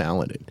uber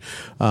talented.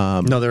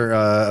 Another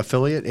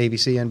affiliate,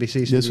 ABC,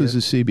 NBC, CBS? This was a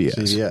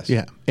CBS.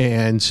 Yeah.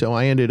 And so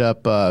I ended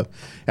up,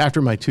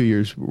 after my 2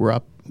 years were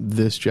up,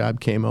 this job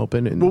came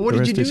open. And what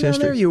did you do down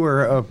there? You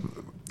were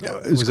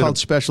it was called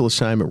Special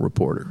Assignment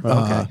Reporter.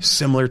 Okay.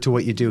 Similar to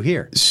what you do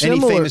here. Any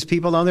famous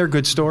people down there?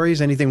 Good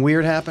stories? Anything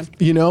weird happen?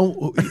 Here's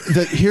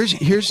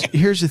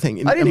the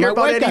thing. I didn't hear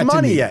about Eddie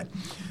Money yet.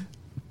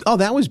 Oh,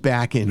 that was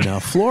back in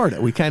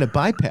Florida. We kind of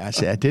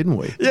bypassed that, didn't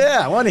we? Yeah,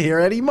 I want to hear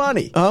Eddie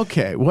Money.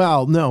 Okay.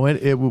 Well, no,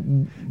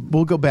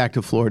 we'll go back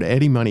to Florida.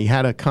 Eddie Money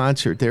had a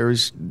concert.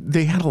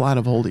 They had a lot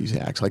of oldies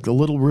acts, like the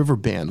Little River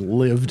Band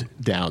lived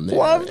down there.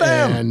 Love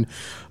them. And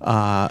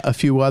a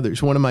few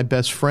others. One of my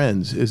best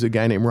friends is a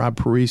guy named Rob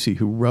Parisi,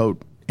 who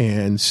wrote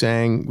and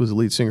was the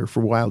lead singer for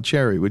Wild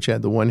Cherry, which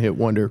had the one-hit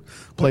wonder,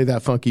 Play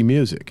That Funky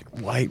Music.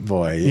 White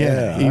boy,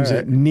 he was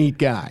a neat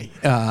guy.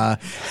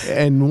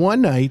 And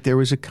one night there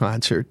was a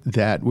concert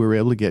that we were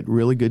able to get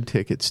really good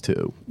tickets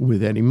to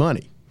with Eddie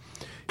Money.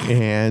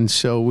 And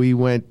so we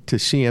went to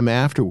see him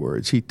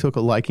afterwards. He took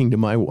a liking to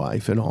my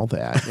wife and all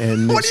that.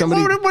 And what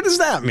does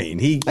that mean?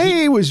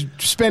 He was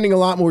spending a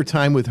lot more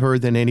time with her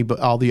than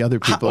all the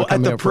other people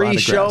at the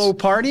pre-show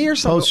party or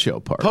something? Post-show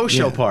party.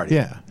 Post-show party.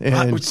 Yeah.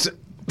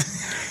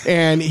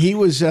 And he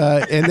was,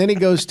 and then he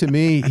goes to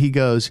me, he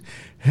goes,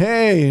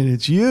 hey, and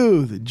it's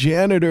you, the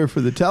janitor for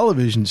the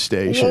television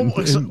station.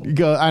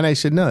 And I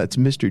said, no, that's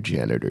Mr.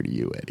 Janitor to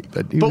you, Eddie.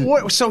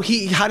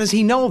 How does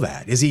he know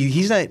that?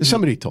 He's not...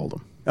 Somebody told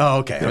him. Oh,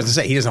 okay. I was going to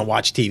say, he doesn't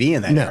watch TV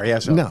in that area.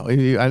 So. No,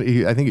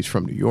 I think he's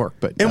from New York.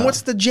 And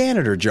what's the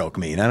janitor joke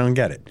mean? I don't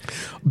get it.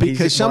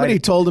 Because somebody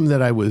told him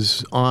that I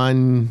was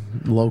on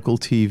local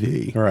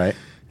TV. Right.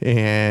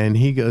 And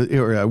he goes,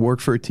 I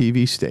worked for a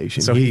TV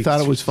station. So he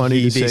thought it was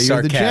funny to say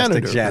you're the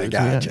janitor.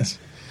 Gotcha. Yeah.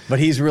 But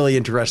he's really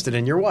interested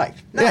in your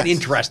wife. Not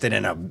interested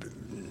in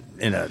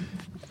a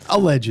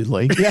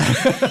allegedly,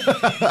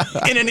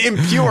 in an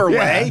impure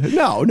way.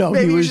 No.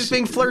 Maybe he was just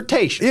being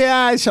flirtatious.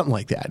 Yeah, something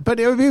like that. But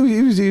he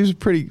was a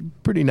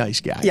pretty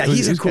nice guy. Yeah,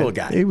 he's a cool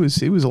guy. He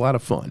was a lot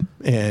of fun,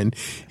 and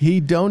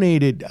he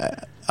donated.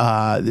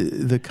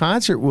 The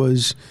concert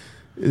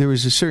there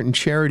was a certain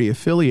charity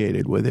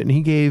affiliated with it, and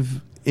he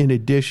gave. In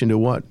addition to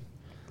what,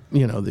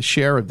 the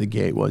share of the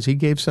gate was, he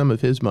gave some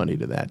of his money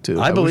to that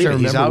too. I believe it.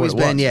 He's always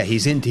been,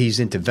 he's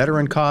into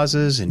veteran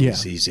causes, and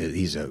he's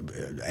a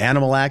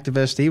animal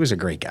activist. He was a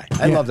great guy.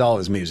 I loved all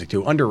his music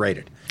too.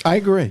 Underrated. I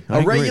agree.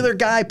 Regular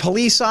guy,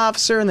 police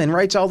officer, and then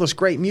writes all this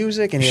great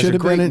music. And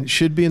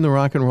should be in the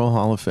Rock and Roll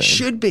Hall of Fame.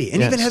 Should be,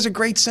 and even has a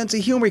great sense of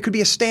humor. He could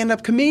be a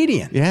stand-up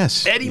comedian.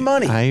 Yes, Eddie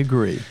Money. I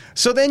agree.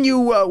 So then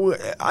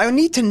I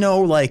need to know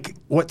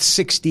what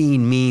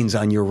 16 means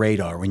on your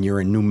radar when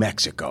you're in New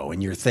Mexico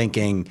and you're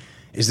thinking,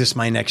 is this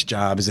my next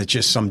job? Is it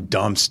just some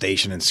dumb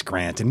station in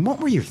Scranton? What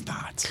were your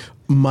thoughts?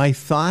 My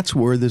thoughts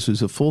were this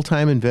was a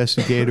full-time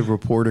investigative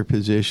reporter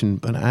position,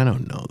 but I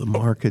don't know. The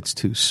market's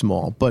too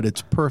small, but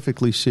it's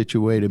perfectly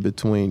situated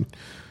between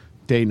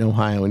Dayton,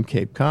 Ohio, and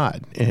Cape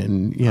Cod,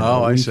 and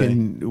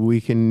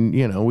we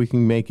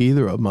can make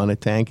either of them on a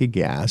tank of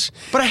gas.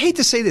 But I hate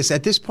to say this.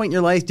 At this point in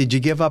your life, did you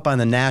give up on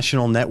the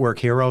national network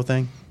hero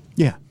thing?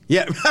 Yeah.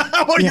 Yeah.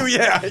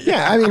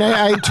 Yeah, I mean,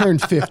 I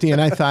turned 50,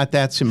 and I thought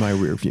that's in my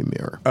rearview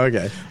mirror.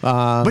 Okay.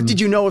 But did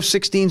you know of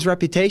 16's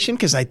reputation?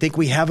 Because I think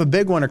we have a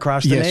big one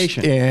across the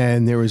nation.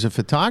 And there was a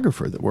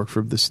photographer that worked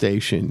for the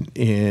station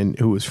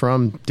who was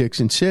from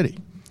Dixon City.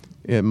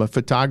 I'm a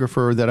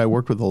photographer that I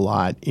worked with a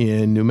lot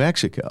in New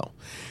Mexico.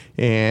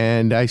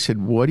 And I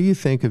said, what do you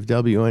think of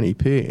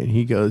WNEP? And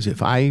he goes,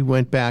 if I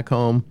went back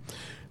home,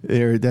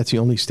 that's the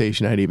only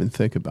station I'd even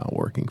think about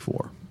working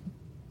for.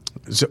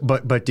 So,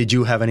 but did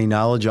you have any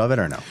knowledge of it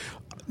or no?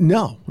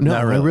 No,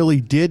 Not really. I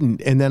really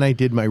didn't. And then I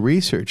did my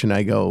research, and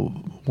I go,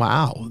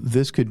 wow,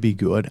 this could be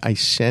good. I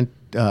sent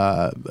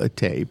a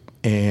tape,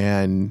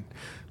 and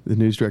the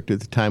news director at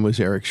the time was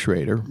Eric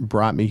Schrader,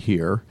 brought me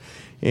here,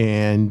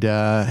 and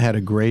had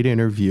a great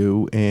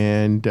interview,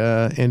 and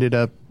ended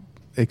up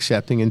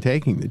accepting and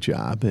taking the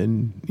job,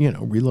 and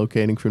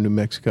relocating from New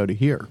Mexico to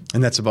here.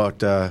 And that's about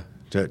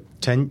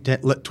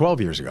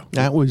 12 years ago.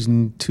 That was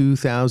in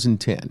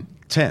 2010.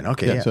 10,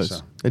 okay, yeah.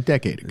 So a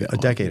decade ago. A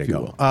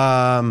ago.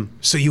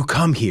 So you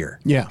come here.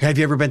 Yeah. Have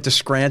you ever been to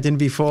Scranton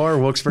before?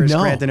 Wilkes-Barre,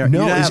 Scranton?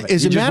 No.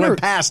 As a matter,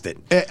 went past it.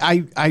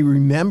 I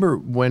remember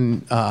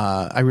when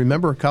I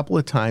remember a couple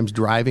of times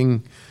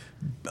driving.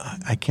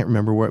 I can't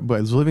remember where, but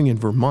I was living in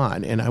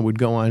Vermont, and I would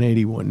go on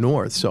 81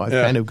 North. So I've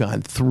kind of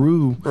gone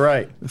through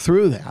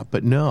that,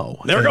 but no.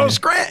 There goes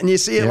Scranton. You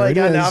see it like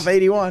on off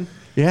 81.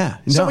 Yeah.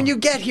 So when you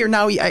get here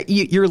now,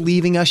 you're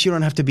leaving us. You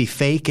don't have to be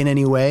fake in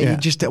any way. Yeah.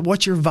 Just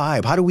what's your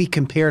vibe? How do we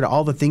compare to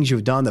all the things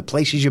you've done, the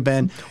places you've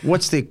been?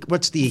 What's the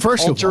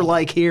First culture of all,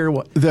 like here?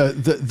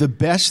 The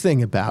best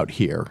thing about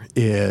here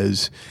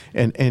is,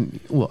 and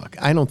look,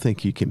 I don't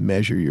think you can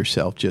measure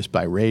yourself just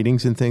by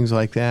ratings and things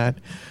like that,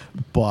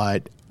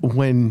 but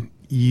when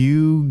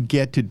you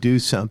get to do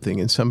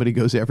something and somebody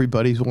goes,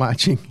 everybody's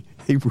watching.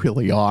 They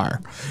really are.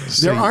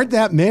 There aren't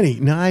that many.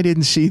 No, I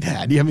didn't see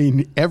that. I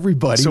mean,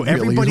 everybody. So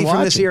everybody really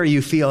from this area,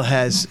 you feel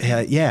has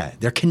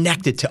they're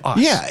connected to us.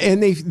 Yeah,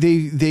 and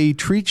they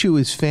treat you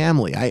as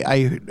family.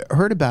 I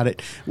heard about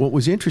it. What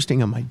was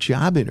interesting on my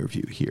job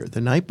interview here,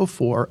 the night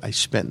before, I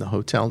spent in the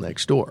hotel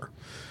next door.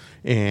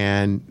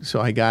 And so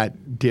I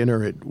got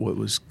dinner at what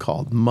was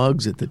called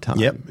Muggs at the time.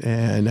 Yep.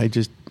 And I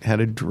just had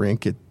a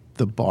drink at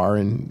the bar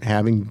and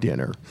having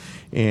dinner.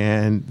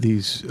 And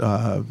these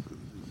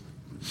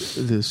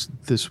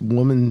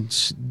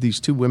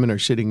two women are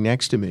sitting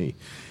next to me,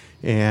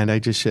 and I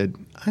just said,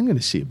 I'm going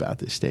to see about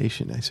this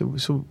station. I said,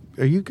 so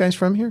are you guys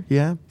from here?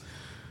 Yeah.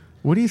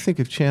 What do you think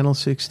of Channel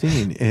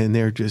 16? And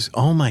they're just,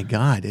 oh my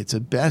God, it's the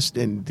best.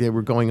 And they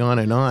were going on.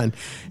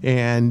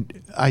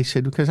 And I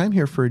said, because I'm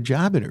here for a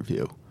job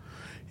interview.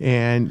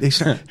 And they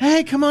start,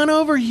 hey, come on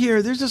over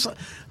here. There's this.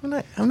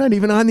 I'm not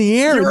even on the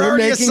air. You're They're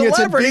already making a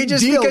celebrity it a big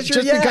deal because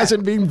because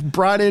I'm being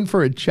brought in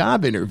for a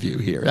job interview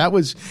here. So you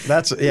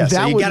got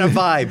a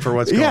vibe for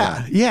what's going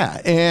on. Yeah.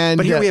 And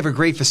but here we have a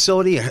great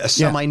facility, a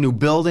semi-new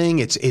building.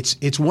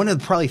 It's one of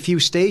the probably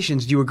few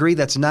stations. Do you agree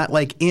that's not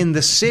like in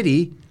the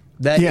city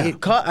that it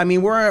caught? I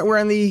mean, we're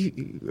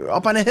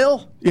up on a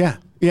hill. Yeah.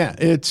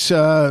 It's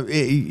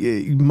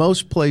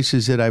most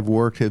places that I've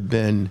worked have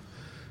been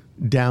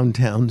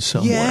downtown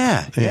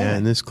somewhere.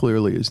 And this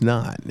clearly is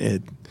not.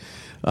 It's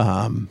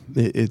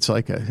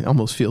like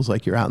almost feels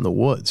like you're out in the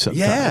woods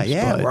sometimes.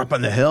 We're up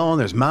on the hill, and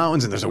there's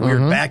mountains, and there's a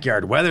weird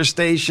backyard weather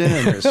station,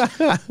 and there's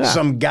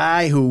some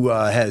guy who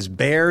has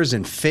bears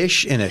and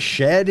fish in a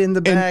shed in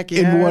the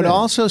backyard. And what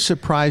also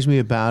surprised me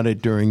about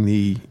it during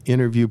the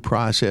interview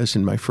process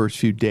in my first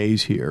few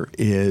days here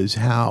is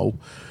how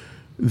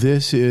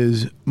this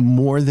is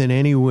more than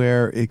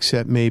anywhere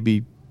except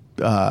maybe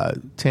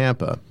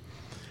Tampa.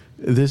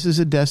 This is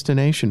a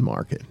destination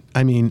market.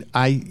 I mean,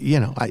 I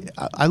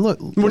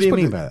look. What do you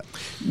mean by that?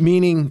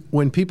 Meaning,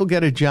 when people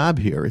get a job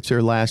here, it's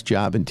their last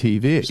job in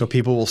TV. So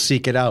people will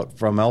seek it out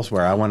from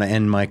elsewhere. I want to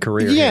end my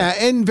career here.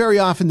 And very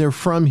often they're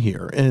from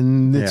here,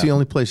 and it's the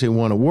only place they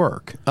want to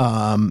work.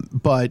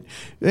 But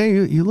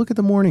you look at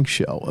the morning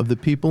show of the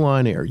people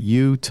on air: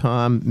 you,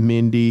 Tom,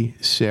 Mindy,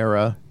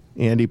 Sarah,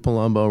 Andy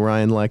Palumbo,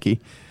 Ryan Leckie.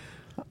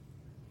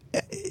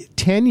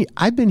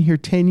 I've been here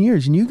 10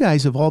 years, and you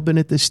guys have all been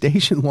at the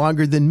station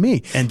longer than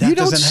me. And that you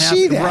don't doesn't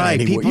see happen. that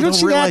Right. anymore. People you don't don't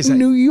see realize that in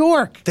that. New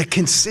York. The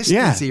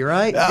consistency,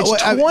 right?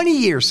 It's 20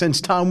 years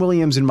since Tom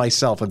Williams and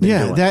myself have been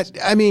doing this.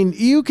 I mean,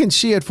 you can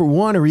see it for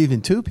one or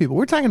even two people.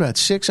 We're talking about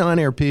 6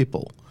 on-air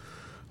people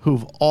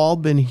who've all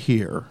been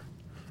here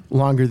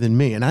longer than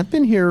me, and I've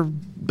been here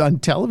on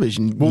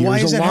television why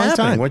is a it long happening?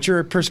 time. What's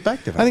your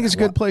perspective? I think it's a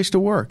good place to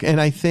work, and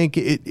I think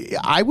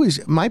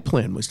my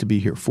plan was to be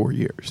here 4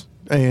 years.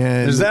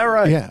 And is that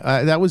right?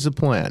 Yeah, that was the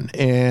plan.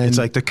 And it's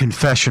like the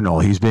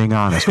confessional. He's being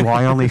honest.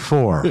 Why only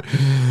 4?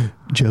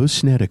 Joe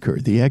Snedeker,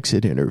 the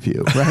exit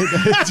interview, right?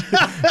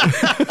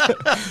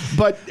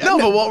 But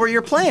what were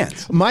your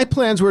plans? My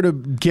plans were to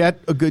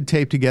get a good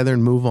tape together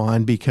and move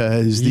on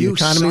because the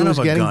economy was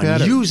getting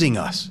better. Using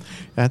us.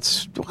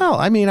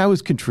 I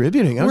was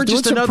contributing.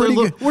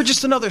 We're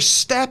just another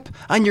step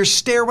on your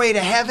stairway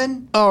to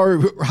heaven,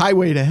 or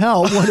highway to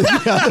hell, one or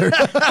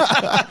the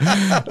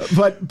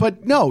other.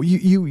 But no,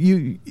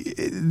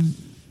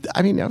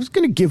 I mean, I was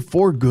going to give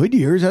 4 good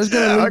years. I was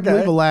going to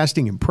leave a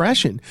lasting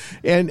impression.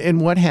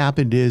 And what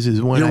happened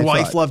is when your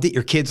wife loved it,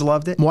 your kids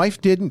loved it?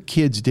 Wife didn't,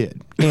 kids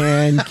did.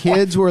 And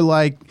kids were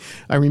like,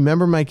 I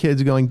remember my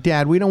kids going,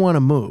 Dad, we don't want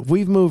to move.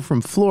 We've moved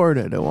from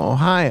Florida to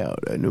Ohio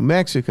to New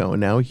Mexico and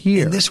now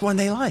here. And this one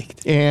they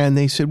liked. And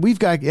they said, we've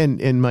got,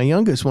 and my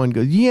youngest one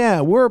goes,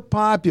 yeah, we're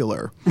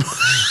popular.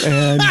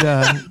 And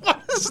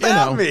what does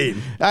that mean?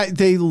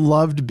 They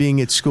loved being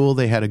at school.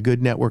 They had a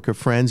good network of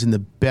friends. And the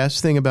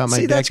best thing about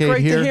my that's decade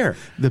great here, to hear.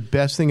 the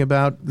best thing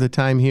about the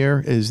time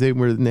here is they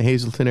were in the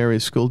Hazleton Area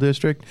School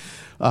District.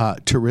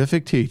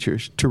 Terrific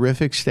teachers,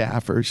 terrific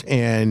staffers.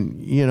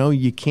 And,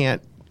 you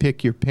can't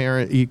pick your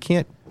parent. You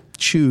can't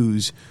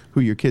choose who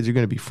your kids are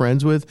going to be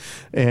friends with.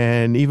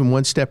 And even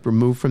one step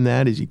removed from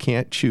that is you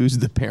can't choose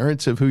the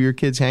parents of who your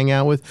kids hang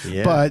out with.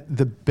 Yeah. But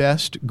the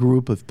best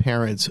group of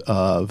parents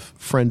of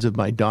friends of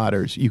my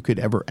daughters you could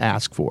ever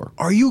ask for.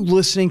 Are you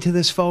listening to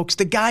this, folks?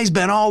 The guy's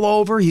been all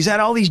over. He's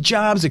had all these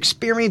jobs,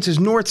 experiences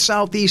north,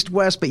 south, east,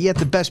 west, but yet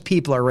the best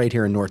people are right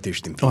here in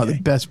northeastern PA. Oh, the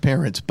best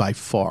parents by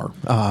far.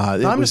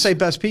 I'm going to say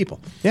best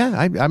people. Yeah,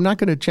 I'm not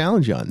going to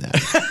challenge you on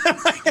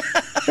that.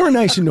 They were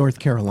nice in North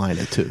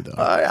Carolina, too, though.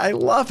 I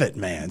love it,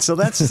 man. So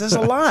that's a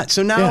lot.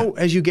 So now,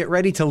 as you get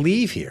ready to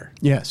leave here,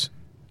 yes.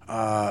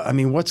 I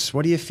mean, what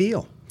do you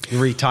feel?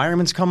 Your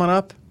retirement's coming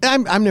up?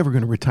 I'm never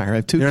going to retire. I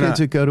have 2 kids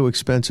that go to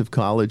expensive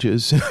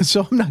colleges,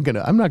 so I'm not going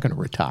to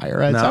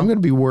retire. I'm going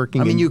to be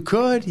working. I mean, you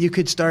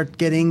could start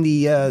getting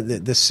the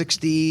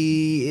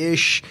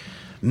 60-ish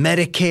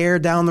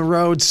Medicare down the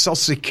road, Social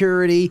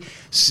Security,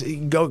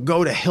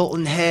 go to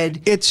Hilton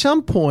Head. At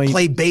some point,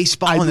 play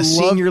baseball in the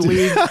senior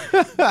league.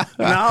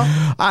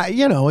 No,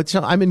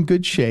 I'm in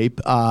good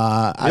shape.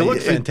 You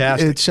look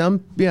fantastic.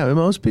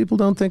 Most people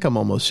don't think I'm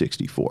almost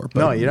 64. But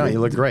no, you don't. You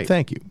look great.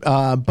 Thank you.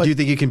 But do you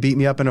think you can beat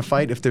me up in a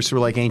fight if there's sort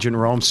of like ancient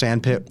Rome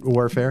sandpit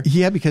warfare?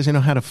 Yeah, because I know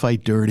how to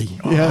fight dirty.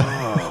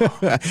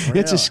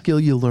 It's a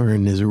skill you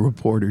learn as a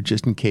reporter,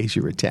 just in case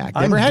you're attacked.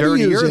 I'm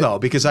dirtier though,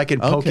 because I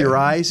can poke your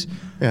eyes.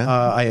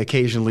 Yeah. I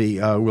occasionally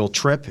will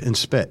trip and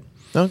spit.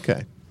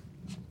 Okay.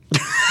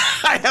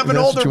 I have an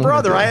older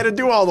brother. I had to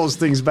do all those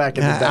things back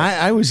in the day.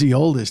 I was the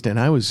oldest, and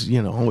I was,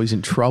 always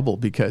in trouble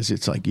because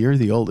it's like, you're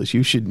the oldest.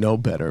 You should know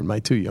better. And my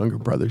 2 younger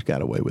brothers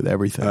got away with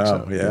everything. Oh,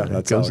 so, yeah,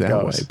 that's it goes how it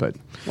that goes. way. But,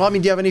 well, I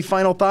mean, do you have any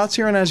final thoughts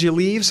here? And as you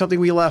leave, something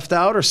we left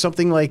out or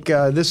something like,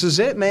 this is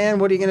it, man.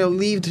 What are you going to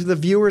leave to the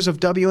viewers of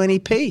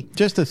WNEP?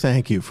 Just a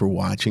thank you for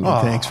watching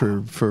and thanks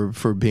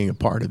for being a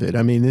part of it.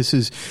 I mean, this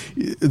is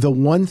the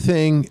one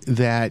thing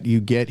that you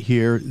get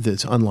here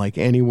that's unlike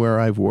anywhere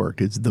I've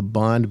worked. It's the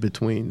bond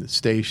between the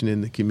station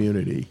and the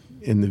community.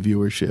 And the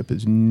viewership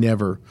has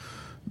never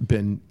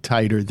been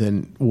tighter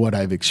than what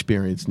I've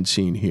experienced and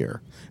seen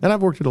here. And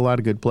I've worked at a lot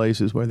of good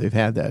places where they've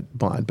had that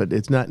bond, but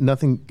it's not.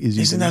 Nothing is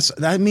even.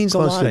 That means a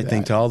lot, I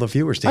think, to all the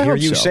viewers to hear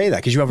you say that,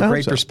 because you have a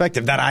great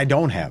perspective that I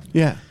don't have.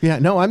 Yeah.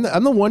 No, I'm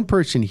the one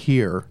person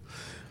here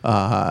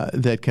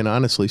that can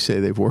honestly say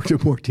they've worked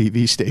at more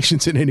TV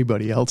stations than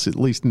anybody else, at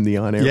least in the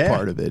on-air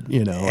part of it.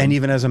 And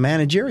even as a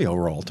managerial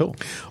role too.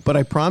 But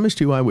I promised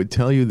you I would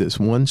tell you this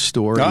one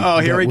story. Oh,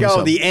 here we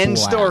go. The end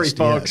blast. story,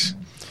 folks. Yes.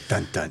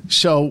 Dun, dun.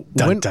 So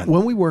dun, dun.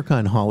 when we work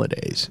on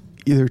holidays,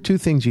 there are 2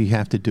 things you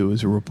have to do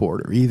as a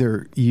reporter.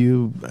 Either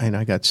and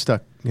I got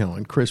stuck,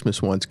 on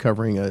Christmas once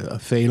covering a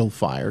fatal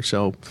fire.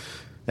 So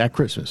that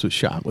Christmas was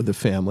shot with the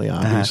family,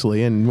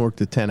 obviously, and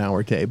worked a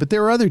 10-hour day. But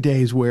there are other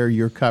days where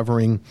you're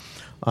covering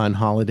on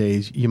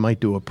holidays. You might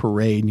do a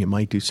parade and you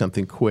might do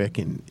something quick,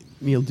 and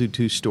you'll do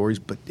 2 stories,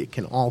 but it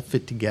can all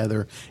fit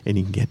together and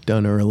you can get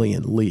done early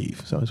and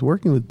leave. So I was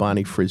working with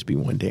Bonnie Frisbee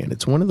one day, and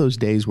it's one of those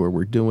days where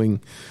we're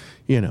doing,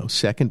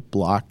 second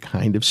block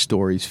kind of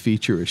stories,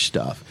 feature-ish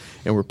stuff,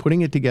 and we're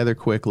putting it together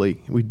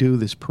quickly. We do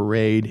this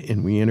parade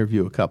and we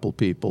interview a couple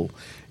people.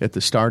 At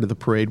the start of the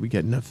parade, we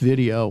get enough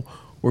video.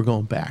 We're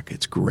going back.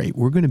 It's great.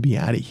 We're going to be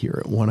out of here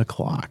at 1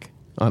 o'clock.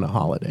 On a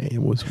holiday.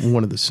 It was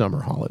one of the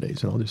summer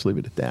holidays, and I'll just leave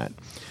it at that.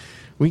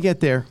 We get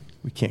there.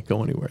 We can't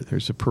go anywhere.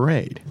 There's a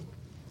parade.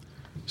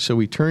 So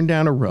we turn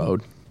down a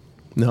road.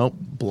 Nope,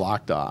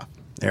 blocked off.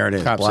 There it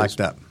is, Cop blocked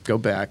says, up. Go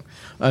back.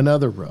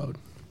 Another road.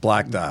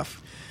 Blocked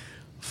off.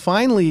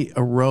 Finally,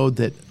 a road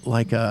that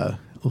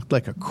looked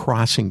like a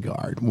crossing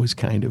guard was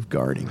kind of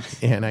guarding.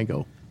 And I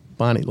go,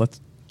 Bonnie,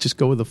 let's just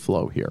go with the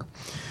flow here.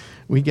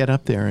 We get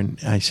up there, and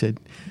I said,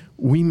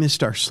 we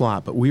missed our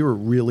slot, but we were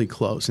really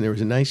close, and there was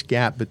a nice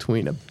gap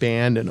between a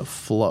band and a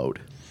float.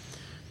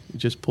 We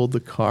just pulled the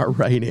car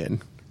right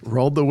in,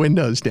 rolled the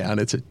windows down.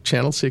 It's a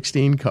Channel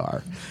 16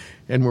 car,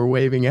 and we're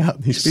waving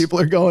out. These people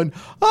are going,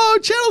 "Oh,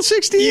 Channel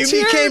 16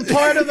 You became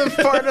part of the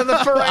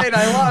parade.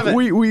 I love it.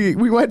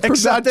 We went for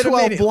about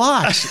 12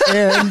 blocks,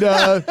 and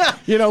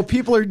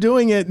people are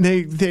doing it, and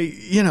they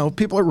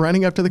people are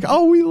running up to the car.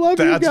 Oh, we love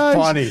you guys. That's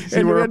funny. So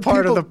and you were a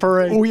part of the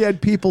parade. We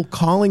had people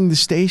calling the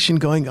station,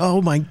 going,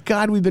 "Oh my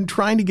God, we've been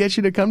trying to get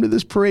you to come to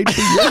this parade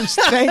for years.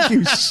 Thank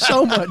you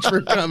so much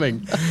for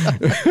coming."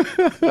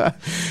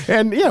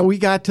 And we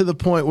got to the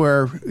point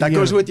where that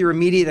goes with your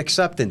immediate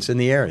acceptance in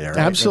the area, right?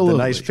 Absolutely, the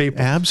nice people.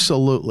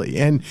 Absolutely.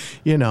 And,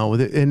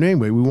 and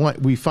anyway,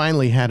 we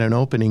finally had an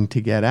opening to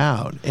get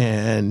out.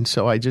 And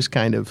so I just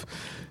kind of,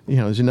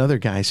 there's another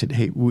guy said,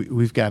 hey,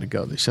 we've got to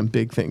go. There's some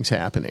big things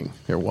happening.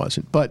 There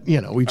wasn't. But,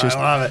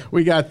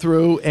 we got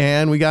through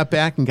and we got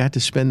back and got to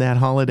spend that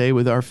holiday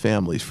with our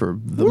families for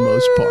the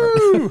most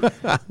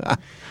part.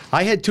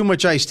 I had too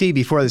much iced tea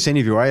before this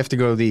interview. I have to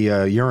go to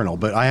the urinal,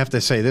 but I have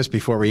to say this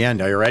before we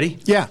end. Are you ready?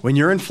 Yeah. When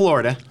you're in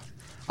Florida,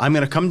 I'm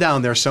going to come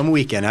down there some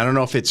weekend. I don't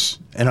know if it's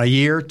in a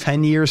year,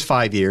 10 years,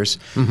 5 years.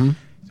 Mm-hmm.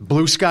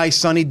 Blue sky,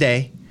 sunny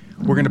day.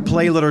 We're going to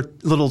play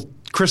little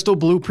Crystal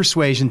Blue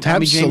Persuasion,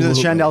 Tommy James and the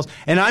Shandels,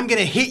 and I'm going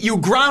to hit you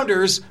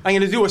grounders. I'm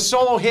going to do a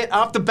solo hit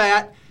off the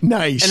bat.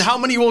 Nice. And how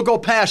many will go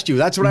past you?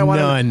 That's what I want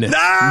to know.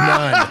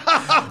 None.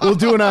 We'll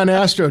do it on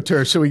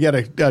AstroTurf so we get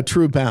a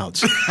true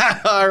bounce.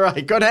 All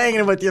right. Good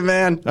hanging with you,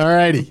 man. All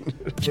righty.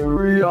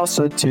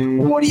 Curiosity.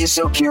 What are you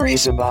so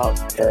curious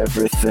about?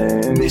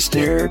 Everything,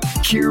 Mr.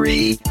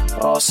 Curiosity.